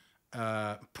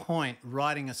point,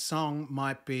 writing a song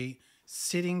might be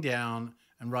sitting down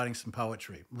and writing some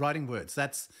poetry, writing words.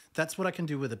 That's what I can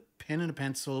do with a pen and a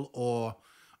pencil or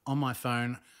on my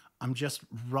phone. I'm just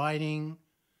writing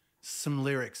some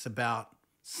lyrics about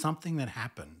something that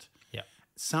happened. Yeah.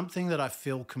 Something that I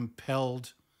feel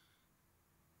compelled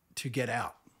to get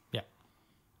out. Yeah.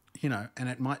 You know, and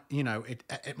it might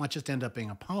just end up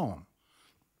being a poem.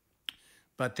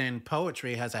 But then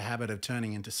poetry has a habit of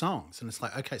turning into songs. And it's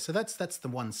like, okay, so that's the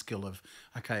one skill of,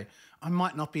 okay, I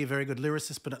might not be a very good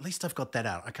lyricist, but at least I've got that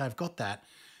out. Okay, I've got that.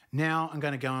 Now I'm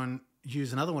going to go and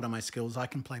use another one of my skills. I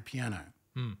can play piano.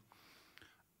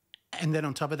 And then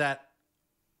on top of that,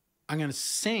 I'm going to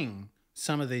sing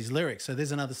some of these lyrics. So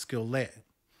there's another skill there.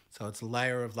 So it's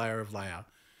layer of layer of layer.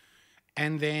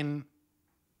 And then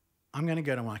I'm going to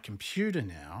go to my computer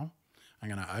now. I'm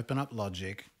going to open up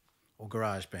Logic or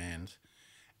GarageBand.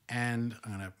 And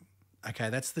I'm going to, okay,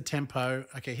 that's the tempo.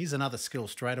 Okay, here's another skill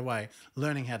straight away,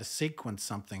 learning how to sequence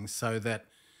something so that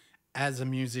as a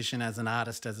musician, as an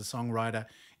artist, as a songwriter,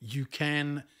 you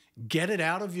can get it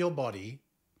out of your body,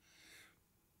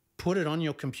 put it on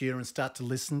your computer and start to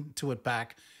listen to it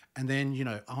back. And then, you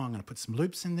know, oh, I'm going to put some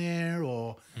loops in there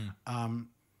or...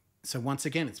 So once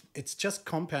again, it's just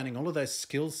compounding all of those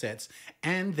skill sets,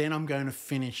 and then I'm going to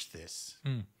finish this.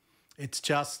 It's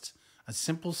just a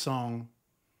simple song.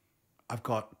 I've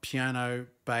got piano,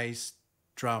 bass,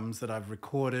 drums that I've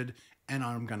recorded, and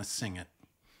I'm going to sing it.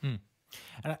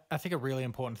 And I think a really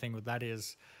important thing with that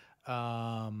is,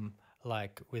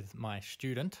 like with my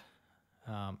student,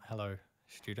 hello,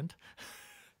 student,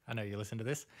 I know you listen to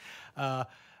this.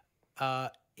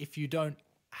 If you don't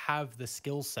have the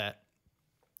skill set,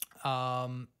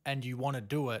 and you want to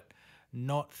do it,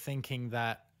 not thinking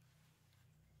that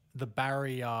the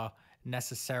barrier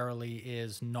necessarily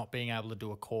is not being able to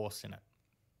do a course in it,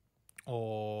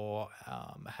 or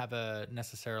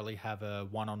necessarily have a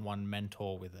one-on-one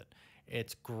mentor with it.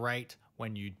 It's great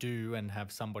when you do and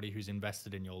have somebody who's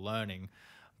invested in your learning,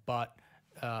 but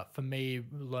for me,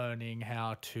 learning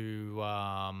how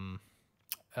to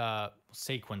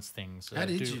sequence things, How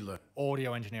did you learn?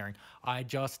 Audio engineering, I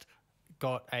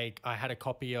had a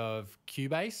copy of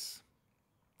Cubase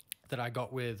that I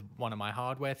got with one of my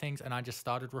hardware things, and I just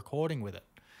started recording with it.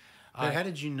 But how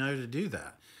did you know to do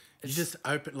that? You just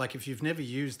open, like if you've never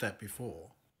used that before.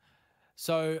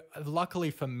 So luckily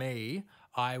for me,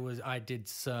 I did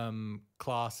some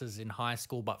classes in high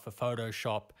school, but for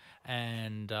Photoshop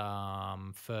and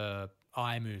for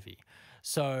iMovie.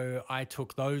 So I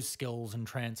took those skills and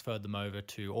transferred them over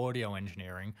to audio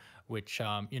engineering, which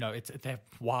you know, they're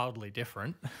wildly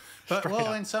different. But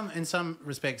well, in some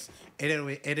respects,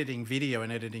 editing video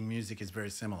and editing music is very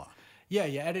similar. Yeah,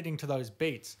 you're editing to those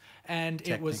beats, and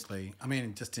technically, I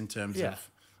mean, just in terms of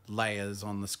layers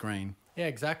on the screen. Yeah,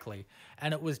 exactly.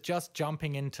 And it was just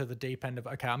jumping into the deep end of,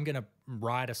 okay, I'm going to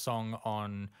write a song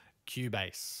on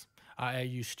Cubase. I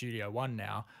use Studio One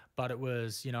now, but it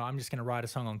was, you know, I'm just going to write a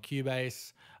song on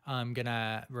Cubase. I'm going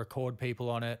to record people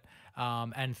on it.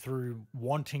 And through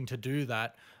wanting to do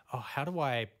that, how do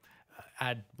I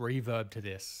add reverb to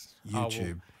this?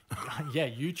 YouTube. Yeah,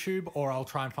 YouTube, or I'll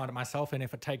try and find it myself. And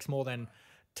if it takes more than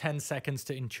 10 seconds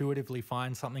to intuitively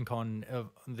find something on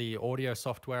the audio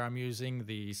software I'm using,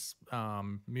 the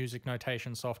music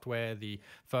notation software, the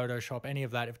Photoshop, any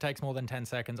of that, if it takes more than 10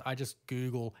 seconds, I just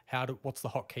Google what's the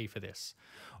hotkey for this,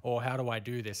 or how do I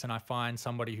do this? And I find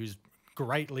somebody who's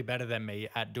greatly better than me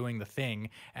at doing the thing,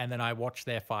 and then I watch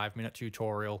their 5-minute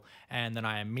tutorial, and then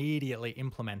I immediately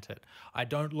implement it. I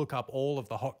don't look up all of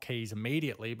the hotkeys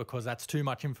immediately because that's too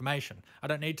much information. I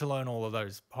don't need to learn all of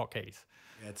those hotkeys.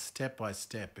 Yeah, it's step by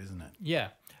step, isn't it? Yeah.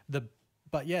 The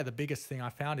biggest thing I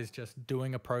found is just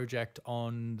doing a project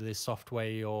on the software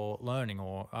you're learning,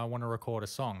 or I want to record a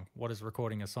song. What does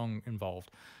recording a song involved?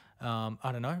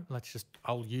 I don't know.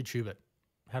 I'll YouTube it.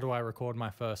 How do I record my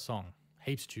first song?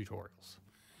 Heaps of tutorials.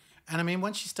 And I mean,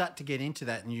 once you start to get into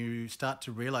that and you start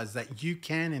to realize that you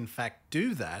can, in fact,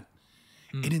 do that,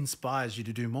 it inspires you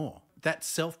to do more. That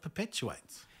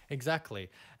self-perpetuates. Exactly.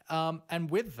 And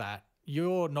with that,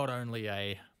 you're not only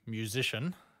a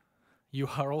musician, you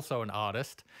are also an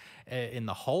artist in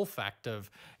the whole fact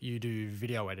of you do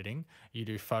video editing, you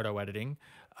do photo editing,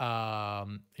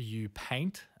 you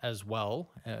paint as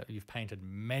well. You've painted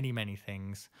many, many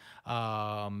things. You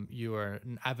are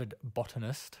an avid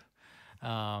botanist.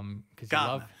 Because you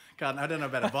love... Gardener. I don't know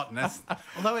about a botanist,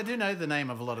 although I do know the name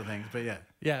of a lot of things, but yeah.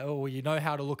 Yeah, well, you know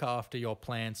how to look after your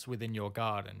plants within your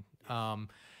garden.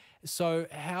 So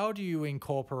how do you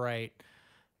incorporate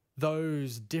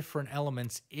those different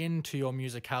elements into your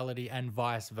musicality and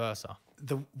vice versa?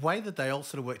 The way that they all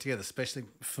sort of work together, especially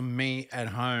for me at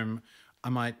home, I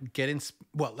might get in...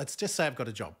 Well, let's just say I've got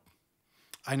a job.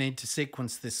 I need to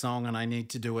sequence this song and I need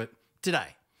to do it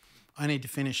today. I need to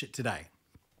finish it today.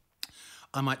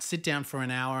 I might sit down for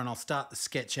an hour and I'll start the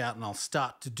sketch out and I'll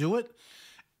start to do it.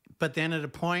 But then at a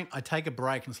point, I take a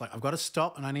break and it's like, I've got to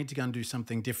stop and I need to go and do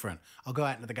something different. I'll go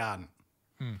out into the garden.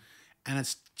 And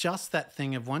it's just that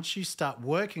thing of once you start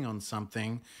working on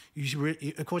something,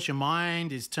 of course, your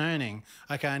mind is turning.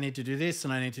 Okay, I need to do this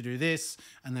and I need to do this.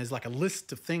 And there's like a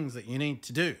list of things that you need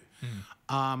to do.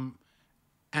 And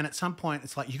at some point,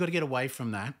 it's like you've got to get away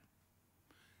from that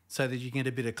so that you get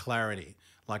a bit of clarity.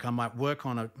 Like I might work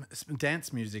on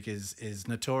dance music is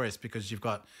notorious because you've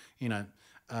got,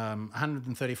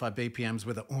 135 BPMs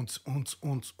with a unts, unts,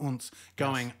 unts, unts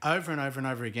going over and over and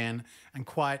over again. And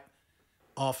quite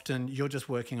often you're just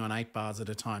working on 8 bars at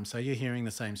a time. So you're hearing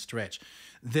the same stretch.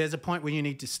 There's a point where you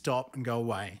need to stop and go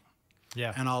away.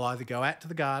 Yeah. And I'll either go out to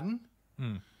the garden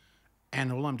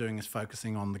and all I'm doing is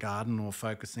focusing on the garden or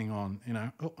focusing on,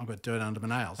 oh, I've got dirt under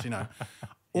my nails,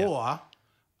 or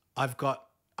I've got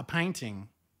a painting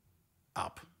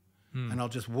up and I'll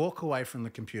just walk away from the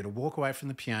computer, walk away from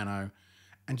the piano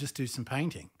and just do some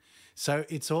painting. So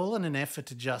it's all in an effort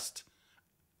to just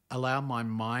allow my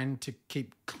mind to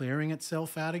keep clearing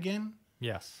itself out again.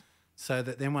 Yes. So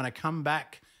that then when I come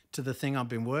back to the thing I've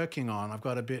been working on, I've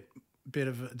got a bit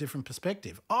of a different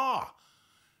perspective. I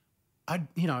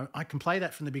can play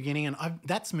that from the beginning and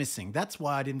that's missing. That's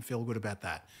why I didn't feel good about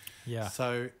that. Yeah.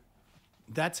 So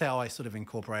that's how I sort of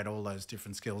incorporate all those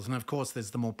different skills. And of course,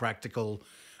 there's the more practical,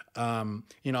 I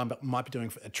might be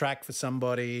doing a track for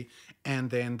somebody and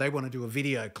then they want to do a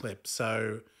video clip.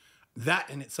 So that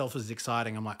in itself is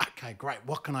exciting. I'm like, okay, great.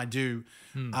 What can I do?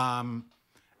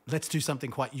 Let's do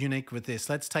something quite unique with this.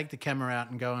 Let's take the camera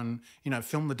out and go and,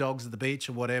 film the dogs at the beach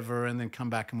or whatever and then come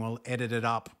back and we'll edit it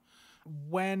up.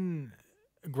 When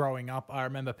growing up, I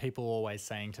remember people always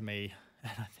saying to me,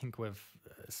 and I think we've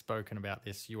spoken about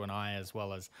this, you and I, as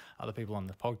well as other people on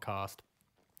the podcast,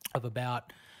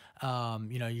 about,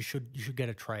 you should get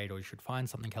a trade or you should find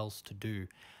something else to do.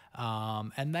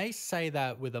 And they say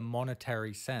that with a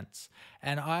monetary sense.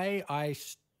 And I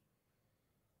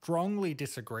strongly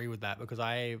disagree with that because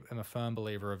I am a firm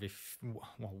believer of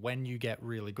when you get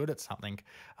really good at something,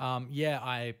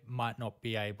 I might not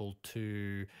be able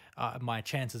to, my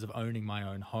chances of owning my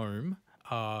own home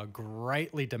are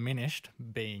greatly diminished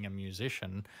being a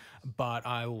musician, but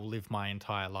I will live my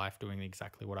entire life doing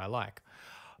exactly what I like.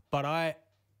 But I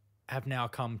have now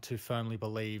come to firmly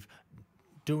believe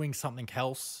doing something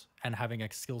else and having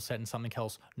a skill set in something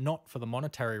else, not for the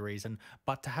monetary reason,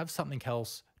 but to have something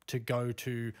else to go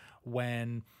to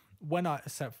when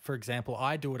so for example,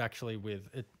 I do it actually with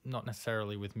it, not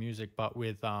necessarily with music, but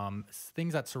with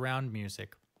things that surround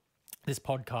music. This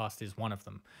podcast is one of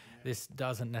them. This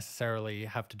doesn't necessarily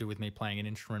have to do with me playing an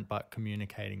instrument, but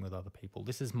communicating with other people.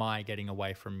 This is my getting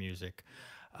away from music.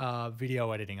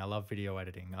 Video editing. I love video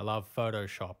editing. I love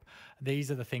Photoshop.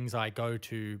 These are the things I go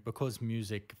to because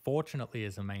music, fortunately,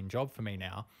 is a main job for me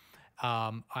now.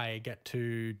 I get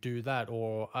to do that,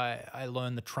 or I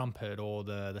learn the trumpet or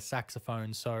the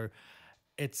saxophone. So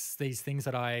it's these things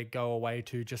that I go away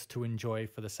to just to enjoy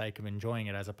for the sake of enjoying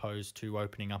it, as opposed to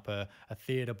opening up a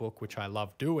theatre book, which I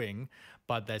love doing,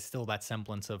 but there's still that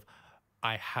semblance of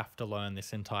I have to learn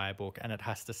this entire book and it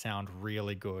has to sound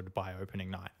really good by opening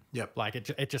night. Yep. Like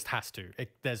it just has to.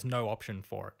 There's no option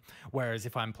for it. Whereas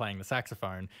if I'm playing the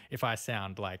saxophone, if I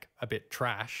sound like a bit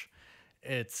trash,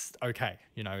 it's okay.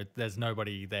 There's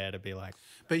nobody there to be like.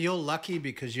 But you're lucky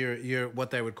because you're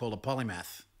what they would call a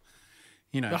polymath.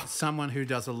 Someone who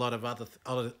does a lot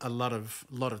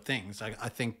of things. I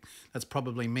think that's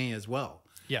probably me as well.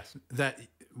 Yes. That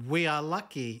we are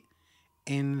lucky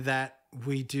in that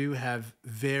we do have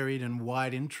varied and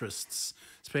wide interests,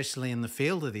 especially in the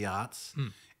field of the arts,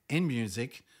 in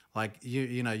music. Like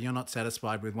you're not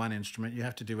satisfied with one instrument. You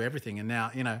have to do everything. And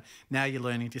now you're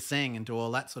learning to sing and do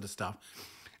all that sort of stuff.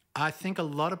 I think a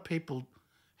lot of people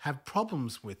have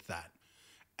problems with that.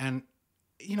 And,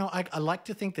 I like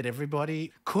to think that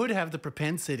everybody could have the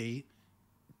propensity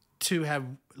to have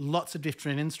lots of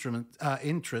different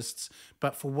interests,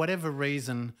 but for whatever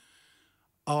reason,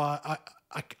 I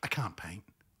can't paint.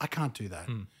 I can't do that.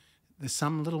 There's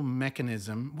some little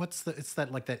mechanism. It's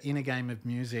that like that inner game of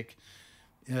music.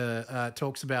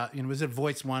 Talks about, was it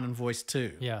voice 1 and voice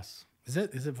 2? Yes. Is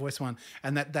it voice 1?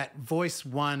 And that voice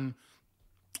 1,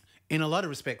 in a lot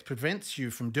of respects, prevents you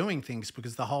from doing things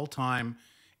because the whole time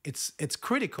it's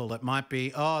critical. It might be,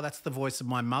 that's the voice of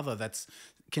my mother that's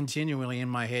continually in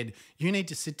my head. You need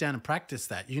to sit down and practice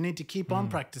that. You need to keep on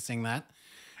practicing that.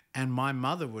 And my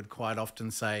mother would quite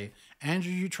often say,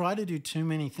 Andrew, you try to do too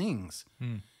many things.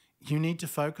 You need to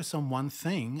focus on one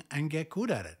thing and get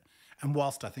good at it. And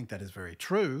whilst I think that is very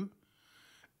true,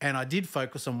 and I did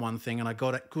focus on one thing and I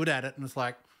got good at it and it's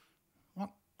like, what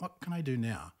can I do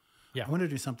now? Yeah. I want to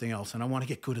do something else and I want to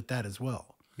get good at that as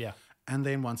well. Yeah. And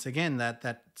then once again,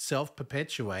 that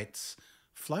self-perpetuates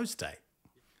flow state.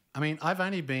 I mean, I've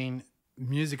only been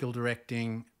musical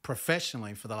directing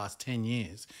professionally for the last 10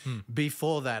 years.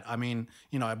 Before that, I mean,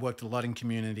 I worked a lot in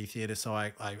community theatre, so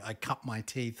I cut my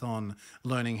teeth on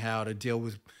learning how to deal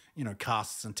with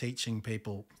casts and teaching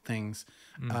people things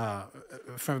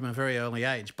from a very early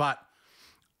age. But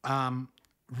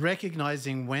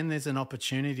recognizing when there's an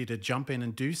opportunity to jump in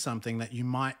and do something that you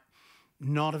might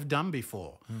not have done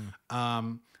before.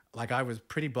 Like I was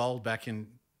pretty bold back in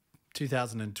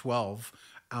 2012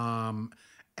 and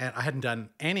I hadn't done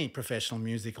any professional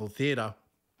musical theatre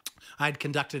I'd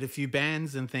conducted a few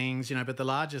bands and things, but the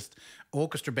largest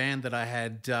orchestra band that I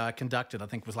had conducted, I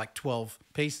think, was like 12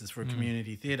 pieces for a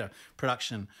community theatre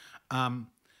production.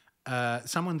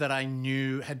 Someone that I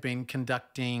knew had been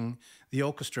conducting the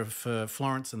orchestra for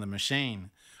Florence and the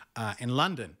Machine in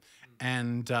London.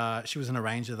 And she was an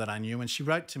arranger that I knew. And she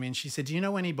wrote to me and she said, do you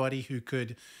know anybody who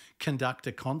could conduct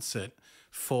a concert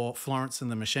for Florence and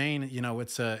the Machine?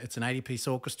 It's an 80-piece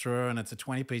orchestra and it's a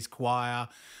 20-piece choir.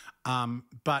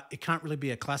 But it can't really be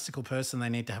a classical person. They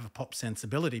need to have a pop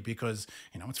sensibility because,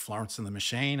 it's Florence and the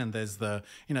Machine and there's the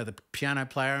piano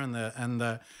player and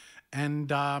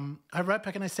I wrote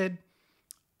back and I said,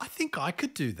 I think I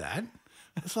could do that.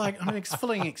 It's like, I'm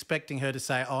fully expecting her to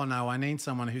say, oh, no, I need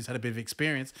someone who's had a bit of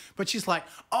experience. But she's like,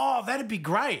 oh, that'd be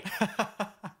great.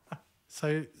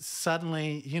 So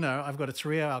suddenly, I've got a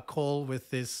 3-hour call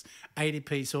with this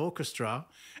 80-piece orchestra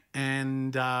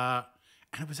and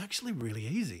it was actually really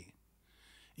easy.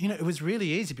 It was really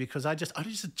easy because I just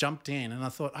jumped in and I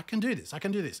thought, I can do this. I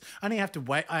only have to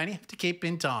wait. I only have to keep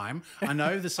in time. I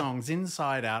know the songs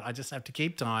inside out. I just have to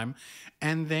keep time.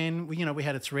 And then, we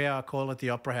had a 3-hour call at the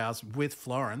Opera House with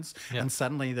Florence and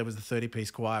suddenly there was the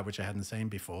 30-piece choir, which I hadn't seen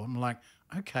before. I'm like,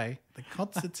 okay, the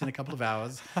concert's in a couple of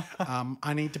hours.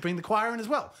 I need to bring the choir in as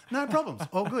well. No problems.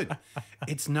 All good.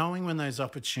 It's knowing when those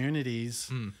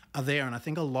opportunities are there. And I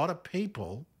think a lot of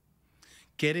people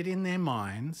get it in their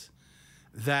minds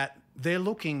that they're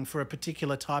looking for a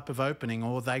particular type of opening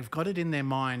or they've got it in their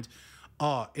mind,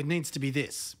 oh, it needs to be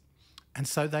this. And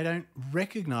so they don't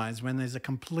recognise when there's a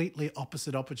completely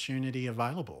opposite opportunity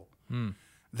available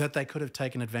that they could have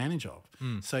taken advantage of.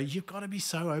 So you've got to be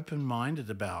so open-minded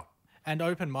about. And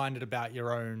open-minded about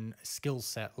your own skill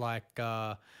set. Like,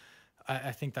 I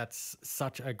think that's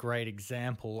such a great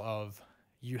example of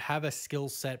you have a skill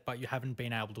set, but you haven't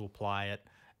been able to apply it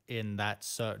in that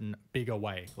certain bigger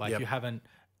way. Like you haven't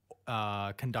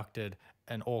conducted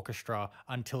an orchestra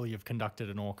until you've conducted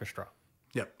an orchestra.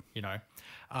 Yep.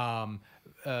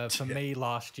 For me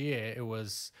last year, it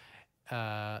was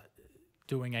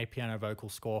doing a piano vocal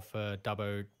score for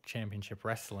Dubbo Championship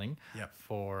Wrestling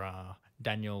for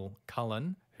Daniel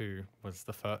Cullen, who was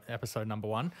the episode number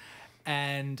 1.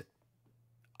 And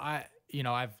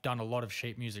I've done a lot of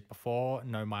sheet music before,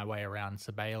 know my way around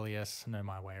Sibelius, know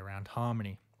my way around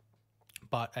harmony.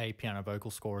 But a piano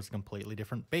vocal score is a completely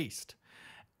different beast.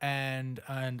 And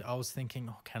I was thinking,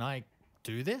 oh, can I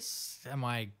do this?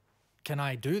 Can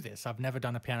I do this? I've never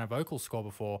done a piano vocal score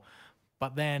before.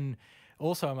 But then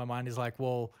also in my mind is like,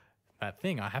 well, that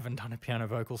thing, I haven't done a piano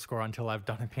vocal score until I've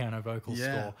done a piano vocal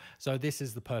score. So this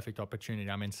is the perfect opportunity.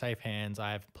 I'm in safe hands.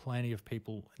 I have plenty of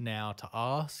people now to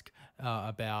ask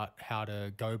about how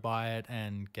to go by it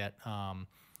and get,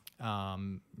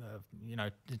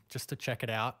 just to check it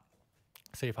out,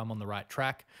 see if I'm on the right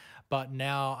track. But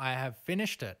now I have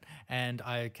finished it and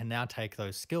I can now take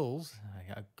those skills.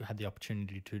 I had the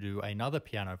opportunity to do another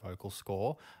piano vocal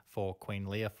score for Queen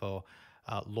Lear for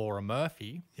Laura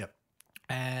Murphy. Yep.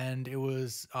 And it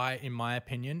was, in my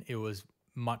opinion, it was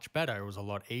much better. It was a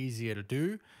lot easier to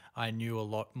do. I knew a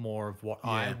lot more of what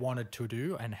I wanted to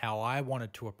do and how I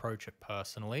wanted to approach it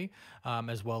personally,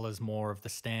 as well as more of the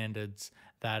standards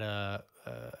that are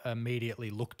immediately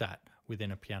looked at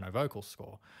within a piano vocal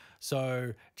score.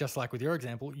 So just like with your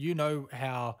example, you know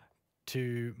how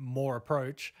to more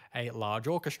approach a large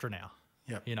orchestra now.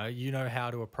 Yep. You know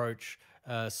how to approach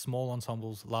small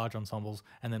ensembles, large ensembles,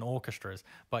 and then orchestras.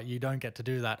 But you don't get to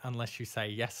do that unless you say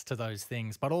yes to those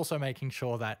things, but also making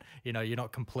sure that, you're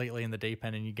not completely in the deep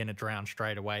end and you're going to drown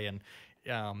straight away and,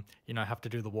 have to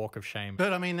do the walk of shame.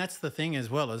 But I mean, that's the thing as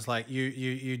well, is like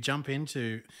you jump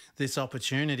into this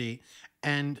opportunity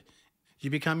and you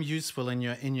become useful in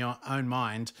your own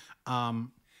mind.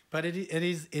 But it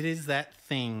is that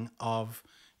thing of,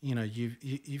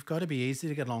 you've got to be easy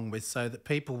to get along with so that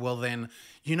people will then,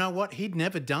 you know what, he'd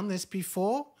never done this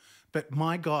before, but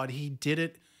my God, he did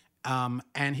it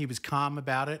and he was calm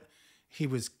about it. He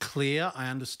was clear. I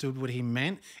understood what he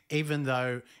meant, even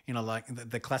though, like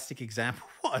the classic example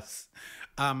was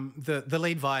the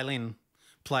lead violin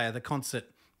player, the concert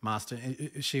master.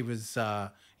 She was,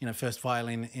 first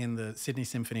violin in the Sydney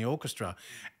Symphony Orchestra.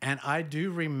 And I do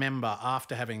remember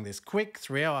after having this quick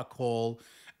 3-hour call,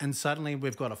 and suddenly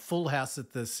we've got a full house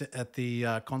at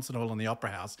the concert hall in the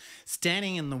Opera House,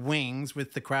 standing in the wings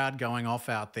with the crowd going off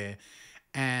out there.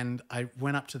 And I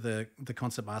went up to the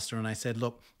concertmaster and I said,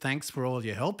 look, thanks for all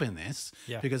your help in this,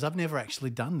 because I've never actually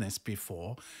done this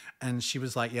before. And she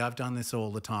was like, yeah, I've done this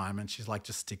all the time. And she's like,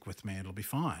 just stick with me, it'll be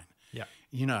fine. Yeah.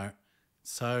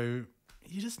 So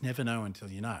you just never know until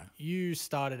you know. You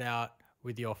started out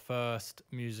with your first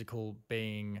musical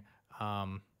being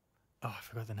Oh, I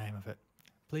forgot the name of it.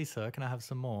 Please, sir, can I have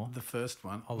some more? The first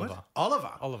one. Oliver. What?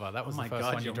 Oliver. Oliver. That was Oh the my first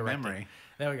God, one you your directed. memory.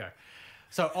 There we go.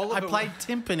 So Oliver. I played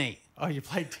timpani. Oh, you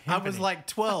played timpani. I was like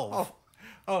 12.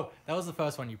 Oh, that was the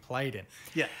first one you played in.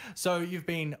 Yeah. So you've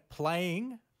been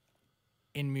playing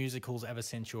in musicals ever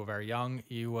since you were very young.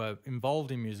 You were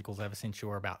involved in musicals ever since you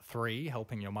were about 3,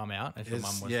 helping your mum out. As your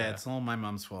mum was It's all my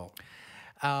mum's fault.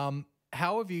 How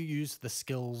have you used the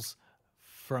skills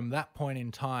from that point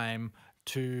in time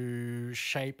to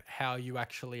shape how you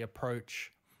actually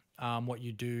approach what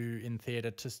you do in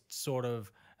theatre to sort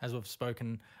of, as we've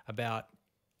spoken about,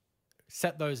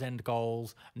 set those end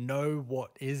goals, know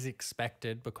what is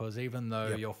expected, because even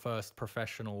though your first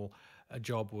professional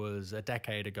job was a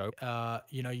decade ago,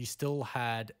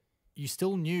 you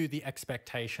still knew the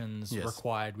expectations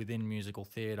required within musical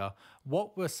theatre.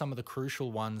 What were some of the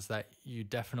crucial ones that you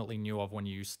definitely knew of when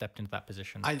you stepped into that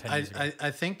position 10 years ago?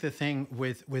 I think the thing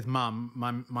with mum,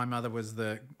 my mother was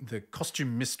the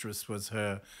costume mistress was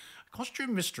her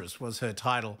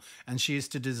title, and she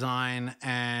used to design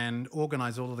and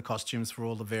organise all of the costumes for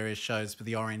all the various shows for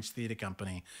the Orange Theatre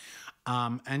Company.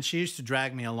 And she used to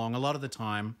drag me along a lot of the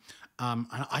time. And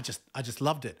I just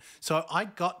loved it. So I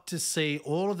got to see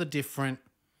all of the different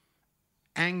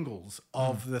angles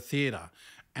of the theatre.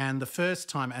 And the first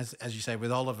time, as you say,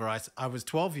 with Oliver, I was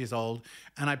 12 years old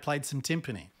and I played some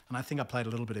timpani. And I think I played a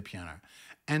little bit of piano.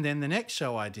 And then the next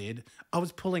show I did, I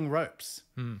was pulling ropes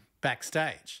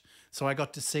backstage. So I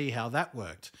got to see how that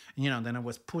worked. And then I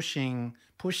was pushing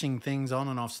things on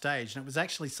and off stage. And it was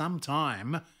actually some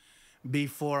time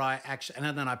before I actually,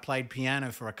 and then I played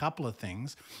piano for a couple of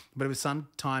things, but it was some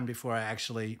time before I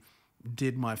actually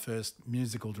did my first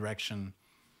musical direction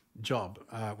job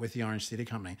with the Orange Theatre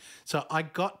Company. So I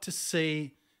got to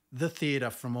see the theatre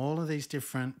from all of these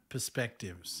different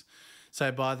perspectives.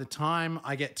 So by the time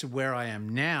I get to where I am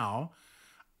now,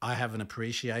 I have an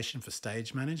appreciation for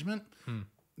stage management.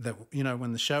 That,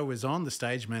 when the show is on, the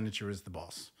stage manager is the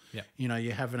boss. Yeah.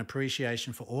 You have an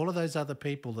appreciation for all of those other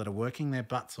people that are working their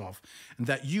butts off, and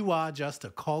that you are just a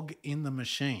cog in the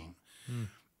machine.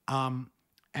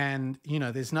 And,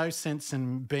 there's no sense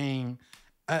in being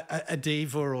a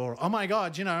diva or, oh my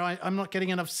God, I'm not getting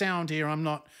enough sound here. I'm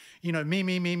not,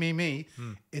 me.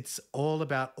 It's all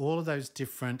about all of those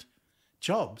different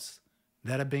jobs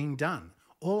that are being done.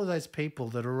 All of those people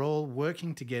that are all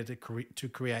working together to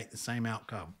create the same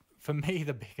outcome. For me,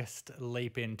 the biggest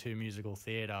leap into musical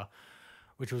theatre,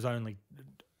 which was only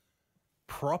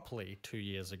properly 2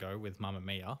 years ago with Mamma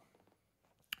Mia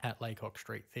at Laycock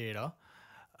Street Theatre,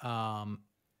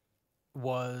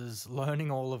 was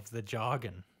learning all of the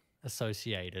jargon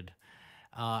associated.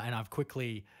 And I've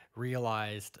quickly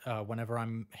realised whenever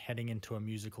I'm heading into a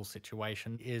musical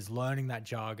situation is learning that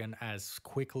jargon as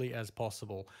quickly as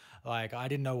possible. Like, I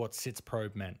didn't know what sits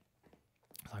probe meant.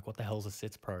 Like, what the hell's a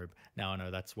sits probe? Now I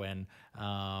know that's when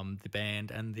the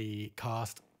band and the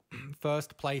cast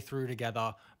first play through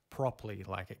together properly.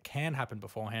 Like, it can happen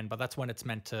beforehand, but that's when it's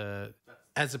meant to...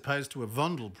 As opposed to a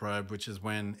Vondel probe, which is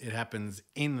when it happens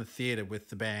in the theatre with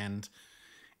the band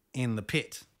in the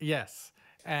pit. Yes.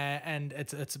 And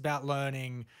it's about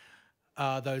learning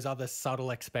those other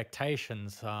subtle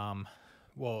expectations.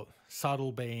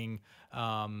 Subtle being,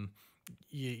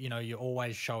 you're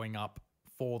always showing up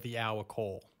for the hour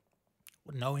call,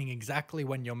 knowing exactly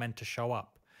when you're meant to show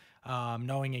up,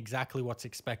 knowing exactly what's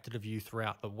expected of you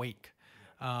throughout the week,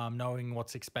 knowing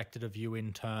what's expected of you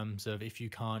in terms of if you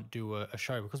can't do a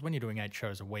show. Because when you're doing 8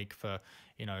 shows a week for,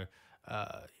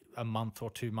 a month or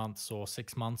 2 months or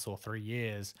 6 months or 3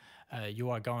 years, you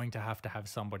are going to have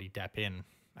somebody dep in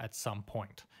at some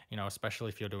point, especially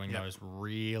if you're doing those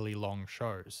really long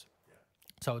shows.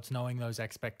 So it's knowing those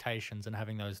expectations and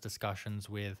having those discussions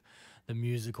with the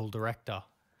musical director,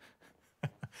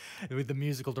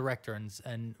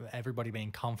 and everybody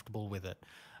being comfortable with it,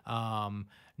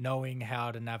 knowing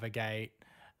how to navigate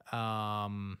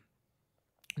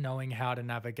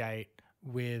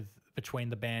between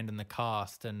the band and the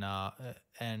cast, and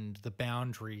the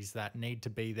boundaries that need to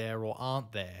be there or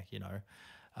aren't there.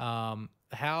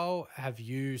 How have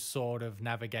you sort of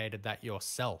navigated that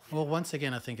yourself? Well, once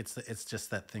again, I think it's just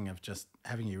that thing of just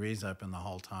having your ears open the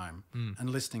whole time and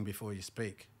listening before you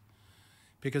speak.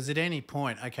 Because at any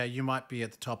point, okay, you might be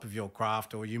at the top of your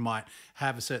craft, or you might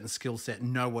have a certain skill set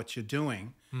and know what you're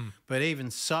doing, but even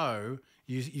so,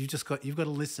 you've got to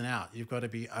listen out. You've got to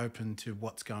be open to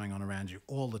what's going on around you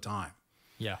all the time.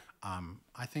 Yeah.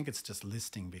 I think it's just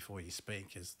listening before you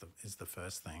speak is the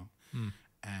first thing,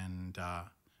 and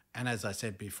as I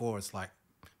said before, it's like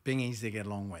being easy to get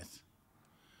along with.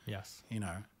 Yes.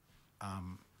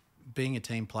 Being a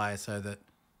team player so that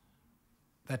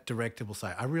that director will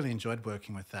say, I really enjoyed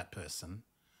working with that person.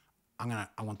 I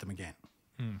want them again.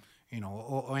 You know,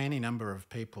 or any number of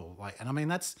people. And I mean,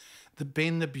 that's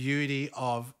been the beauty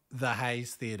of the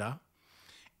Hayes Theatre,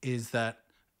 is that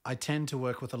I tend to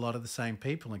work with a lot of the same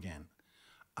people again.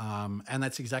 And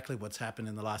that's exactly what's happened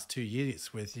in the last 2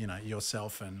 years with, you know,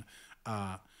 yourself and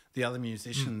the other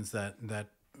musicians that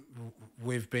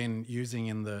we've been using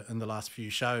in the last few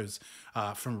shows,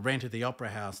 from Rent at the Opera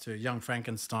House to Young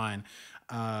Frankenstein,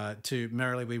 to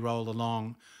Merrily We Roll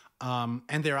Along.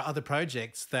 And there are other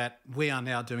projects that we are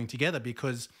now doing together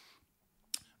because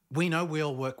we know we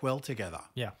all work well together.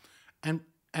 Yeah.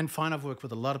 And fine, I've worked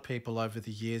with a lot of people over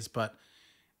the years, but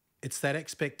it's that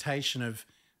expectation of,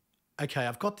 okay,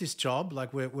 I've got this job.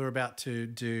 Like we're about to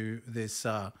do this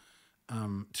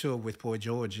tour with Boy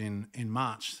George in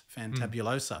March,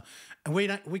 Fantabulosa, and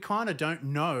we kind of don't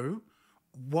know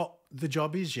what the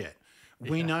job is yet.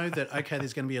 We know that, okay,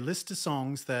 there's going to be a list of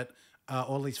songs that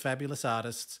all these fabulous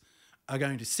artists are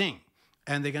going to sing,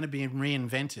 and they're going to be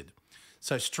reinvented.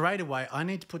 So straight away, I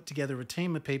need to put together a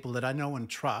team of people that I know and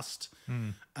trust.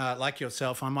 Like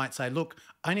yourself, I might say, look,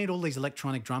 I need all these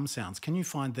electronic drum sounds. Can you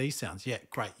find these sounds? Yeah,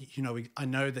 great. You know, I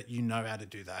know that you know how to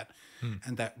do that.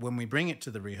 And that when we bring it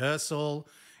to the rehearsal,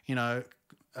 you know,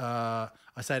 I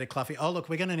say to Cluffy, oh, look,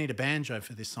 we're going to need a banjo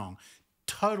for this song.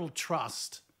 Total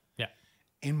trust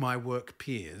in my work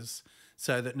peers,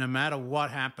 so that no matter what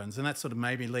happens, and that's sort of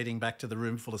maybe leading back to the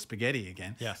room full of spaghetti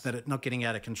again, that it not getting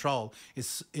out of control,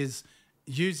 is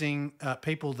using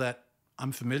people that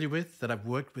I'm familiar with, that I've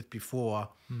worked with before,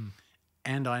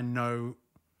 and I know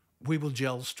we will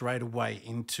gel straight away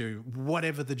into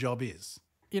whatever the job is.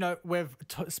 You know, we've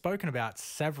spoken about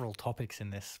several topics in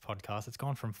this podcast. It's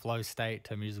gone from flow state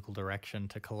to musical direction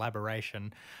to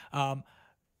collaboration.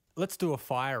 Let's do a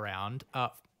fire round.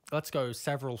 Let's go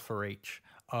several for each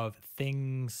of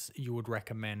things you would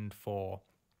recommend for.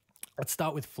 Let's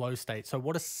start with flow state. So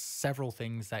what are several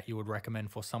things that you would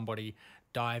recommend for somebody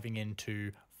diving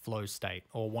into flow state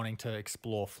or wanting to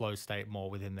explore flow state more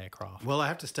within their craft? Well, I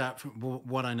have to start from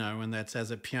what I know, and that's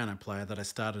as a piano player, that I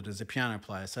started as a piano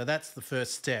player. So that's the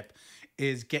first step,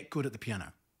 is get good at the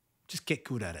piano. Just get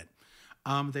good at it.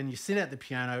 Then you sit at the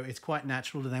piano, it's quite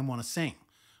natural to then want to sing.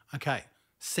 Okay,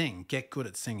 sing, get good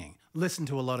at singing. Listen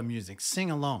to a lot of music, sing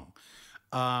along.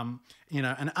 You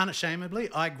know, and unashamedly,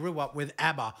 I grew up with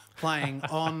ABBA playing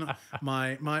on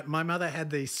my mother had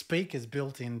these speakers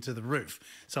built into the roof.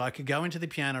 So I could go into the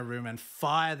piano room and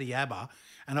fire the ABBA,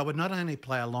 and I would not only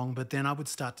play along, but then I would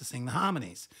start to sing the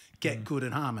harmonies, get good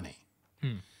at harmony.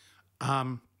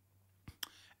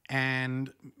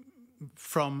 And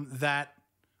from that,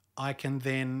 I can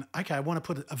then, okay, I want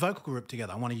to put a vocal group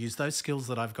together. I want to use those skills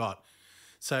that I've got.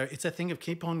 So it's a thing of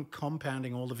keep on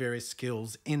compounding all the various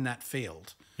skills in that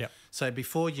field. So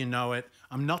before you know it,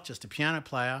 I'm not just a piano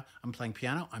player. I'm playing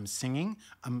piano. I'm singing.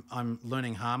 I'm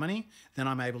learning harmony. Then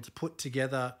I'm able to put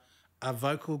together a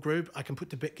vocal group. I can put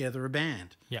together a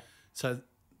band. So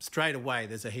straight away,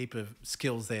 there's a heap of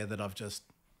skills there that I've just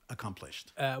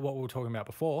accomplished. What we were talking about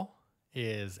before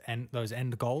is those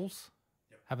end goals,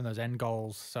 having those end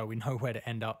goals so we know where to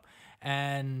end up.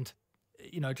 And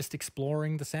you know, just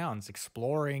exploring the sounds,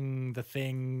 exploring the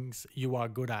things you are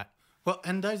good at. Well,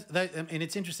 and those and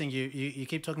it's interesting, you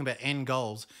keep talking about end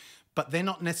goals, but they're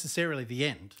not necessarily the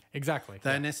end. Exactly.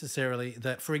 They're necessarily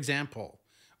that, for example,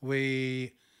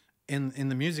 we, in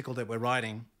the musical that we're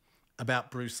writing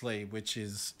about Bruce Lee, which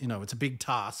is, you know, it's a big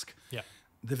task.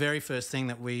 The very first thing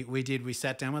that we did, we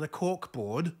sat down with a cork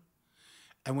board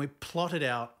and we plotted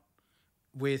out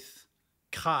with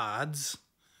cards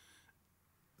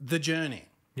the journey.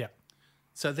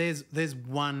 So there's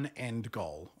one end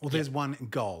goal, or there's one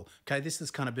goal. Okay, this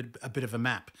is kind of a bit of a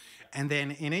map. And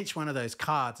then in each one of those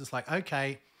cards, it's like,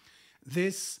 okay,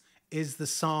 this is the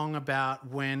song about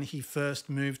when he first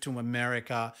moved to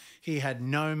America. He had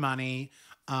no money,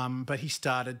 but he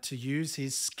started to use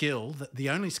his skill, the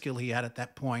only skill he had at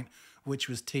that point, which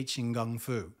was teaching Kung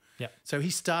Fu. So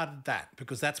he started that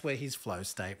because that's where his flow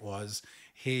state was.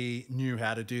 He knew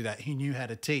how to do that. He knew how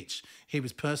to teach. He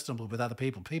was personable with other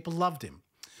people. People loved him.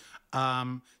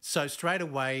 So straight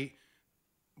away,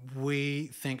 we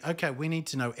think, okay, we need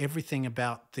to know everything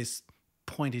about this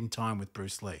point in time with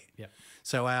Bruce Lee.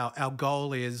 So our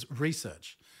goal is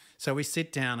research. So we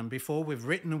sit down, and before we've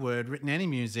written a word, written any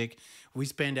music, we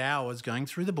spend hours going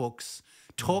through the books,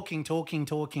 talking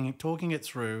it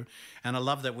through. And I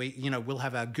love that we'll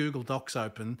have our Google Docs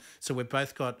open. So we've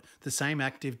both got the same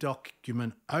active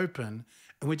document open,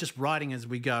 and we're just writing as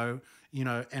we go, you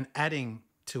know, and adding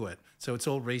to it. So it's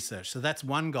all research. So that's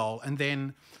one goal. And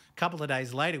then a couple of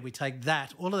days later, we take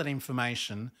all of that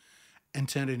information, and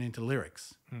turn it into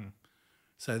lyrics.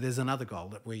 So there's another goal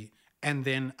that and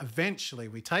then eventually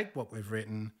we take what we've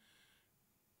written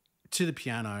to the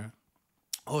piano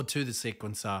or to the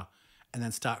sequencer and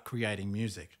then start creating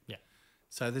music. Yeah.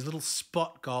 So there's little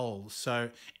spot goals. So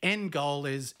end goal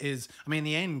is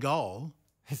the end goal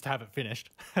Is to have it finished,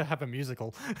 have a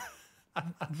musical.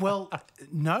 well,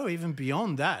 no, even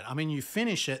beyond that. I mean, you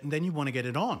finish it and then you want to get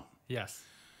it on. Yes.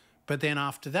 But then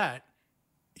after that,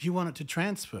 you want it to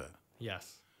transfer.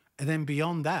 Yes. And then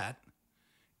beyond that,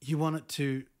 you want it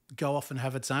to go off and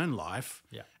have its own life.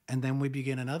 Yeah. And then we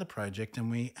begin another project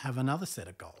and we have another set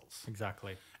of goals.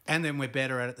 Exactly. And then we're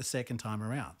better at it the second time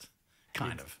around.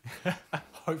 Kind of.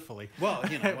 Hopefully. Well,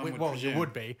 you know, one would presume. It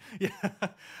would be. Yeah.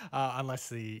 Unless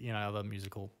the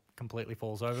musical completely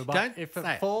falls over. But if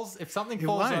something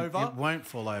falls over, it won't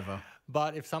fall over.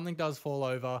 But if something does fall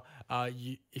over,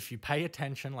 if you pay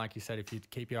attention, like you said, if you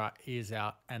keep your ears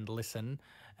out and listen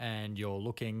and you're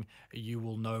looking, you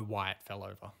will know why it fell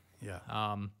over.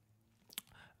 Yeah.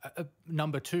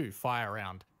 Number 2, fire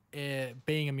round.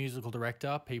 Being a musical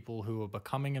director, people who are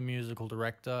becoming a musical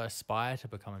director aspire to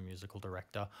become a musical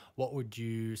director. What would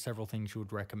several things you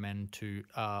would recommend to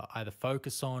either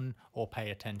focus on or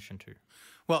pay attention to?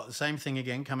 Well, the same thing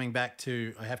again, I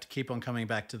have to keep on coming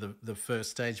back to the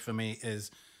first stage for me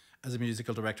is, as a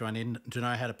musical director, I need to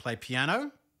know how to play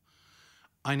piano.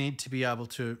 I need to be able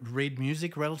to read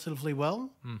music relatively well.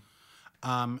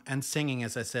 And singing,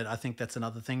 as I said, I think that's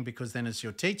another thing, because then as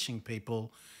you're teaching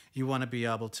people, you want to be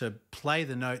able to play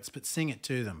the notes but sing it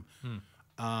to them.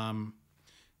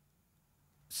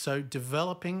 So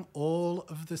developing all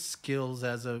of the skills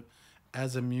as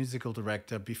a musical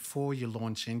director before you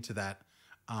launch into that,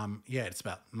 it's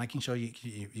about making sure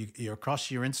you're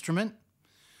across your instrument.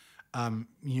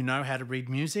 You know how to read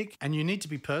music, and you need to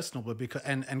be personable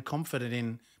and confident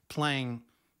in playing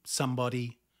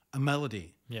somebody a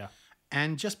melody. Yeah.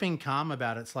 And just being calm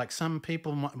about it. It's like some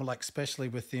people, like especially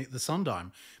with the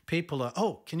Sondheim, people are,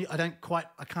 I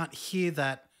can't hear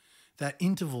that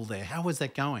interval there. How is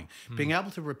that going? Being able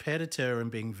to repetitor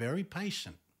and being very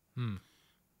patient.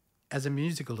 As a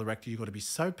musical director, you've got to be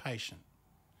so patient.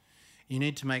 You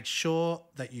need to make sure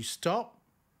that you stop,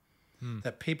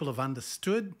 that people have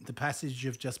understood the passage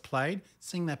you've just played.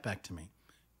 Sing that back to me.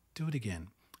 Do it again.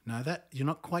 No, you're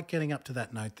not quite getting up to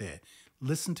that note there.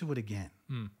 Listen to it again.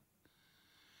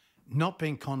 Not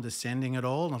being condescending at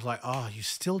all. And I was like, you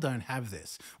still don't have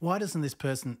this. Why doesn't this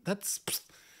person? That's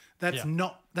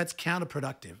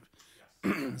counterproductive.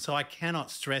 Yes. So I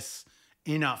cannot stress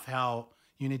enough how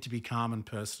you need to be calm and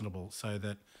personable so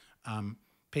that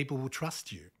people will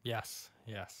trust you. Yes.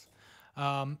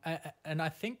 And I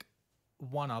think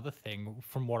one other thing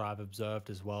from what I've observed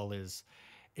as well is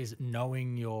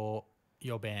knowing your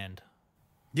band.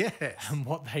 Yes. And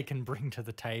what they can bring to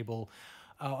the table.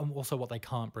 And also what they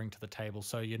can't bring to the table.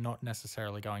 So you're not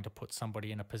necessarily going to put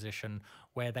somebody in a position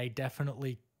where they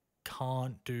definitely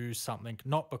can't do something,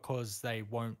 not because they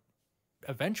won't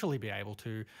eventually be able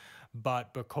to,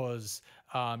 but because,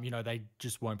 they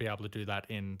just won't be able to do that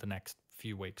in the next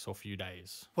few weeks or few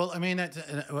days. Well, I mean,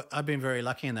 I've been very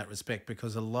lucky in that respect,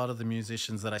 because a lot of the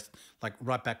musicians that like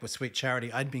right back with Sweet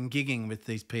Charity, I'd been gigging with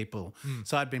these people.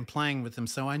 So I'd been playing with them.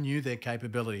 So I knew their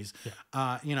capabilities. Yeah.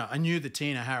 I knew that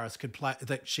Tina Harris could play,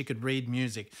 that she could read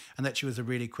music and that she was a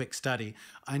really quick study.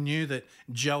 I knew that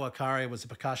Joe Akaria was a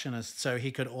percussionist, so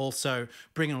he could also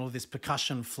bring all this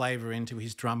percussion flavor into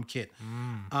his drum kit.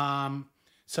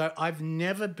 So I've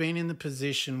never been in the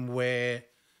position where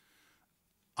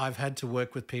I've had to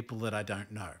work with people that I don't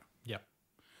know. Yep.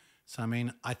 So, I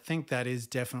mean, I think that is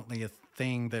definitely a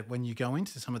thing that when you go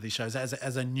into some of these shows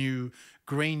as a new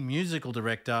green musical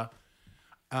director,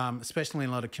 especially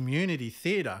in a lot of community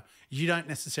theatre, you don't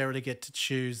necessarily get to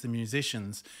choose the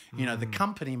musicians. You know, the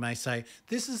company may say,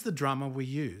 this is the drummer we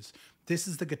use. This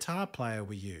is the guitar player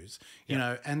we use, you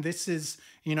know, and this is,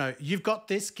 you've got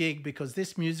this gig because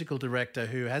this musical director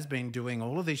who has been doing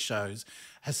all of these shows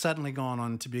has suddenly gone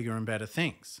on to bigger and better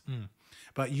things.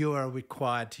 But you are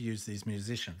required to use these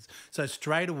musicians. So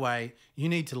straight away, you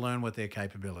need to learn what their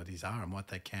capabilities are and what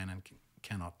they can and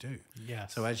cannot do.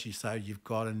 Yes. So as you say, you've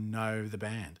got to know the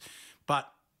band.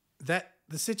 But the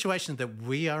situation that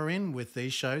we are in with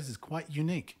these shows is quite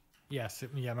unique. Yes,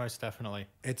 most definitely.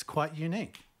 It's quite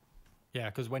unique. Yeah,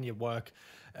 because when you work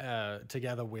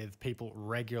together with people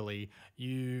regularly,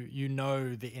 you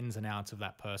know the ins and outs of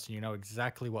that person. You know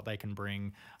exactly what they can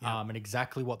bring, and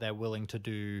exactly what they're willing to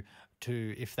do.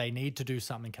 If they need to do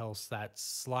something else that's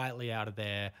slightly out of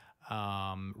their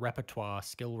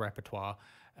skill repertoire,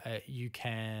 if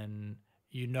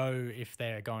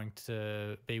they're going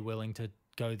to be willing to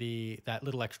go that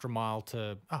little extra mile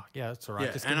to, oh yeah, that's all right.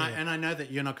 Yeah, Just and I know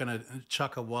that you're not going to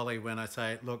chuck a wally when I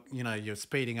say, look, you're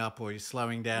speeding up or you're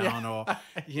slowing down or,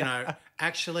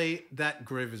 actually that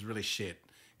groove is really shit.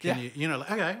 Can you,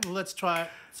 like, okay, well, let's try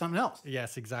something else.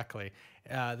 Yes, exactly.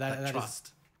 That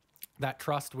trust. That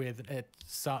trust with it,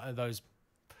 those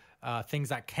things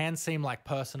that can seem like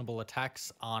personable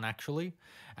attacks aren't actually,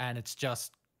 and it's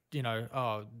just,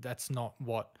 oh, that's not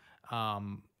what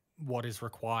is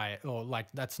required, or like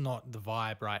that's not the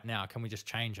vibe right now. Can we just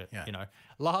change it? Yeah.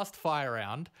 Last fire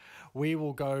round, we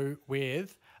will go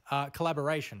with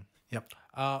collaboration. Yep.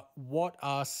 What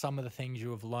are some of the things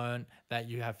you have learned that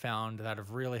you have found that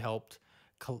have really helped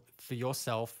for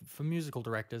yourself, for musical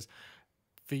directors,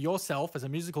 for yourself as a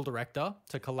musical director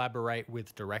to collaborate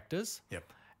with directors?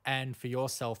 Yep. And for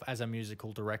yourself as a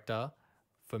musical director,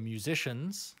 for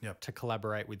musicians Yep. to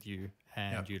collaborate with you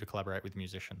and you to collaborate with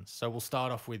musicians. So we'll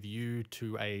start off with you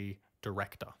to a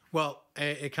director. Well,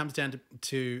 it comes down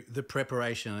to the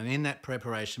preparation. And in that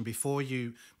preparation,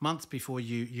 months before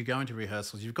you go into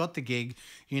rehearsals, you've got the gig,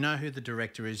 you know who the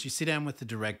director is, you sit down with the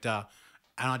director,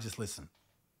 and I just listen.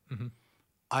 Mm-hmm.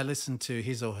 I listen to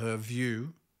his or her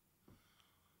view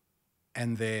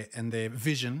and their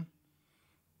vision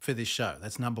for this show.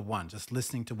 That's number one, just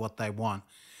listening to what they want.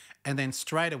 And then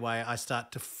straight away, I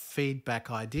start to feed back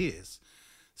ideas.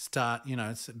 It's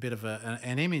a bit of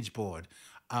an image board.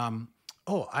 I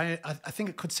think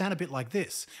it could sound a bit like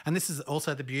this. And this is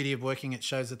also the beauty of working at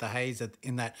shows at the Hayes,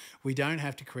 in that we don't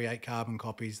have to create carbon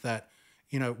copies, that,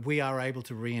 we are able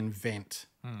to reinvent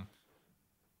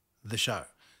the show.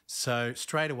 So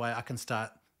straight away, I can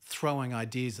start throwing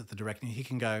ideas at the director. He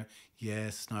can go,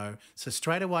 yes, no. So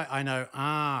straight away,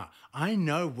 I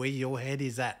know where your head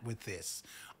is at with this.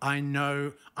 I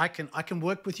know I can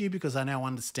work with you because I now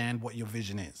understand what your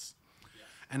vision is. Yeah.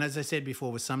 And as I said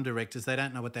before, with some directors, they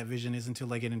don't know what that vision is until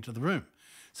they get into the room.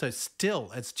 So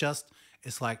still,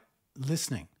 it's like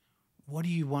listening. What do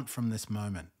you want from this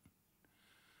moment?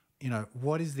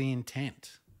 What is the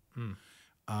intent?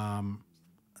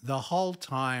 The whole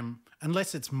time,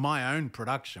 unless it's my own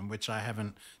production, which I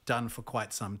haven't done for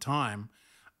quite some time,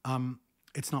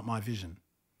 it's not my vision.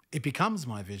 It becomes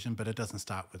my vision, but it doesn't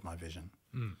start with my vision.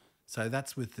 So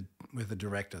that's with the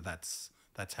director. That's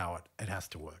how it has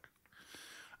to work.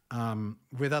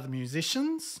 With other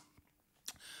musicians,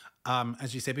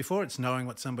 as you said before, it's knowing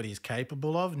what somebody is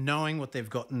capable of, knowing what they've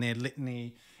got in their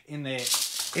litany, in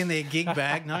their gig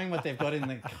bag, knowing what they've got in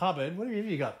the cupboard. What have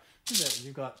you got?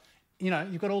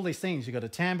 You've got all these things. You've got a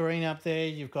tambourine up there.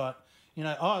 You've got, you've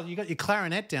got your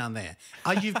clarinet down there.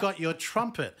 You've got your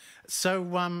trumpet.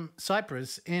 So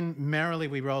Cyprus, in Merrily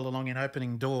We Roll Along in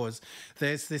Opening Doors,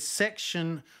 there's this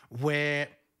section where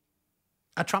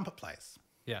a trumpet plays.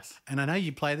 Yes. And I know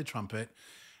you play the trumpet.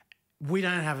 We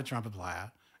don't have a trumpet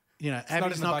player.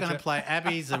 Abby's not going to play.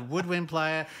 Abby's a woodwind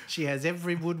player. She has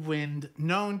every woodwind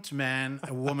known to man,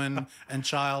 a woman and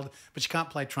child, but she can't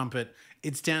play trumpet.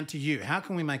 It's down to you. How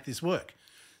can we make this work?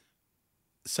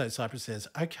 So Cyprus says,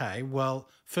 okay, well,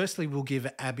 firstly, we'll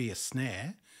give Abby a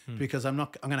snare because I'm going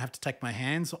to have to take my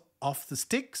hands off the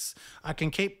sticks. I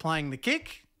can keep playing the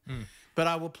kick, but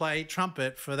I will play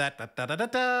trumpet for that. Da, da, da, da,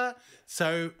 da.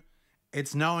 So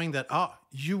it's knowing that,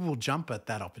 you will jump at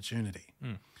that opportunity.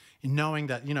 Knowing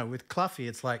that, with Cluffy,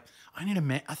 it's like,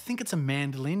 I think it's a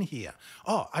mandolin here.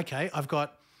 Oh, okay, I've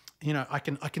got, I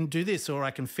can do this, or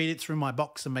I can feed it through my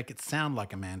box and make it sound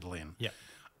like a mandolin. Yeah.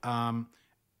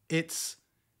 It's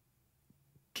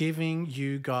giving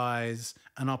you guys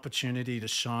an opportunity to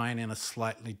shine in a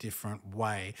slightly different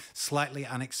way, slightly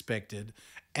unexpected,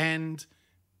 and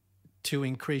to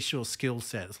increase your skill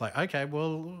set. It's like, okay,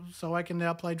 well, so I can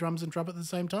now play drums and trumpet at the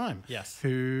same time. Yes.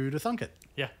 Who'd have thunk it?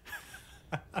 Yeah.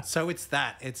 So it's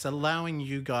that. It's allowing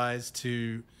you guys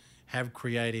to have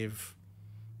creative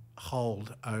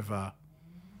hold over,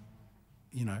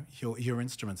 your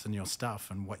instruments and your stuff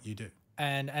and what you do.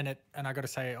 And I got to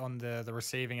say, on the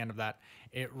receiving end of that,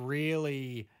 it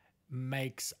really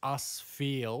makes us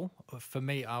feel, for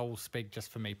me, I will speak just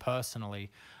for me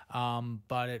personally,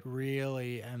 but it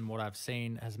really, and what I've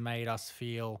seen, has made us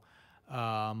feel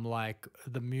like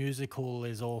the musical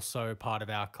is also part of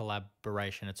our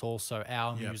collaboration. It's also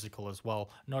our musical as well,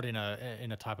 not in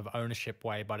a type of ownership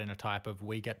way, but in a type of,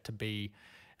 we get to be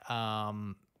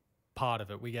part of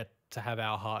it. We get to have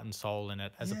our heart and soul in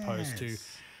it, as opposed to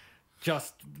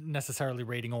just necessarily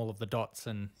reading all of the dots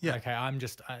and okay, I'm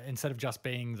just instead of just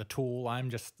being the tool, I'm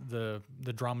just the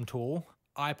drum tool.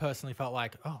 I personally felt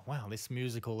like, oh wow, this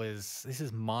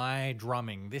is my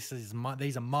drumming. These are my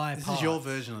This parts. is your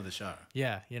version of the show.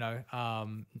 Yeah,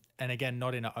 and again,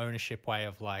 not in an ownership way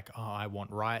of like, oh, I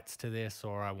want rights to this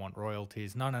or I want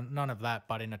royalties. None of that,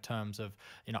 but in a terms of,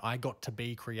 I got to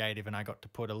be creative and I got to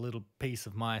put a little piece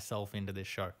of myself into this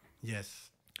show. Yes.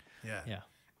 Yeah. Yeah,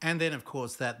 And then, of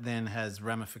course, that then has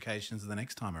ramifications the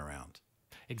next time around.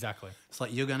 exactly. It's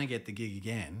like you're going to get the gig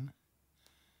again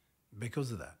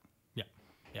because of that. Yeah,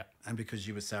 yeah, And because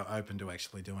you were so open to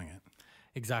actually doing it.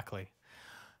 exactly.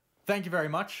 Thank you very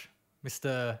much,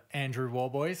 Mr. Andrew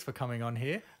Worboys, for coming on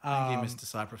here. Thank you, Mr.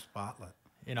 Cypress Bartlett.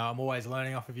 I'm always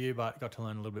learning off of you, but got to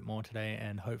learn a little bit more today,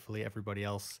 and hopefully everybody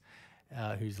else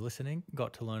who's listening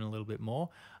got to learn a little bit more.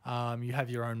 You have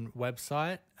your own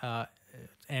website,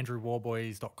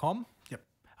 andrewworboys.com. Yep.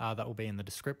 That will be in the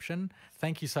description.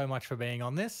 Thank you so much for being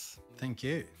on this. Thank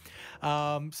you.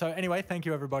 So anyway, thank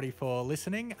you everybody for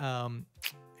listening.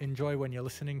 Enjoy when you're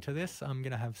listening to this. I'm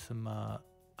going to have some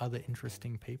other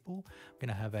interesting people. I'm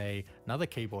going to have another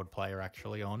keyboard player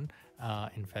actually on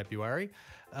in February,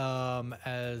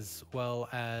 as well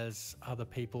as other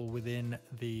people within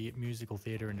the musical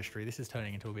theatre industry. This is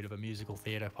turning into a bit of a musical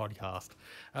theatre podcast,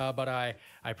 but I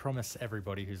promise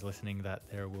everybody who's listening that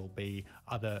there will be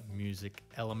other music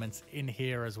elements in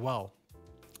here as well.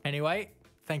 Anyway,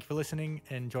 thank you for listening.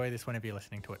 Enjoy this whenever you're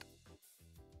listening to it.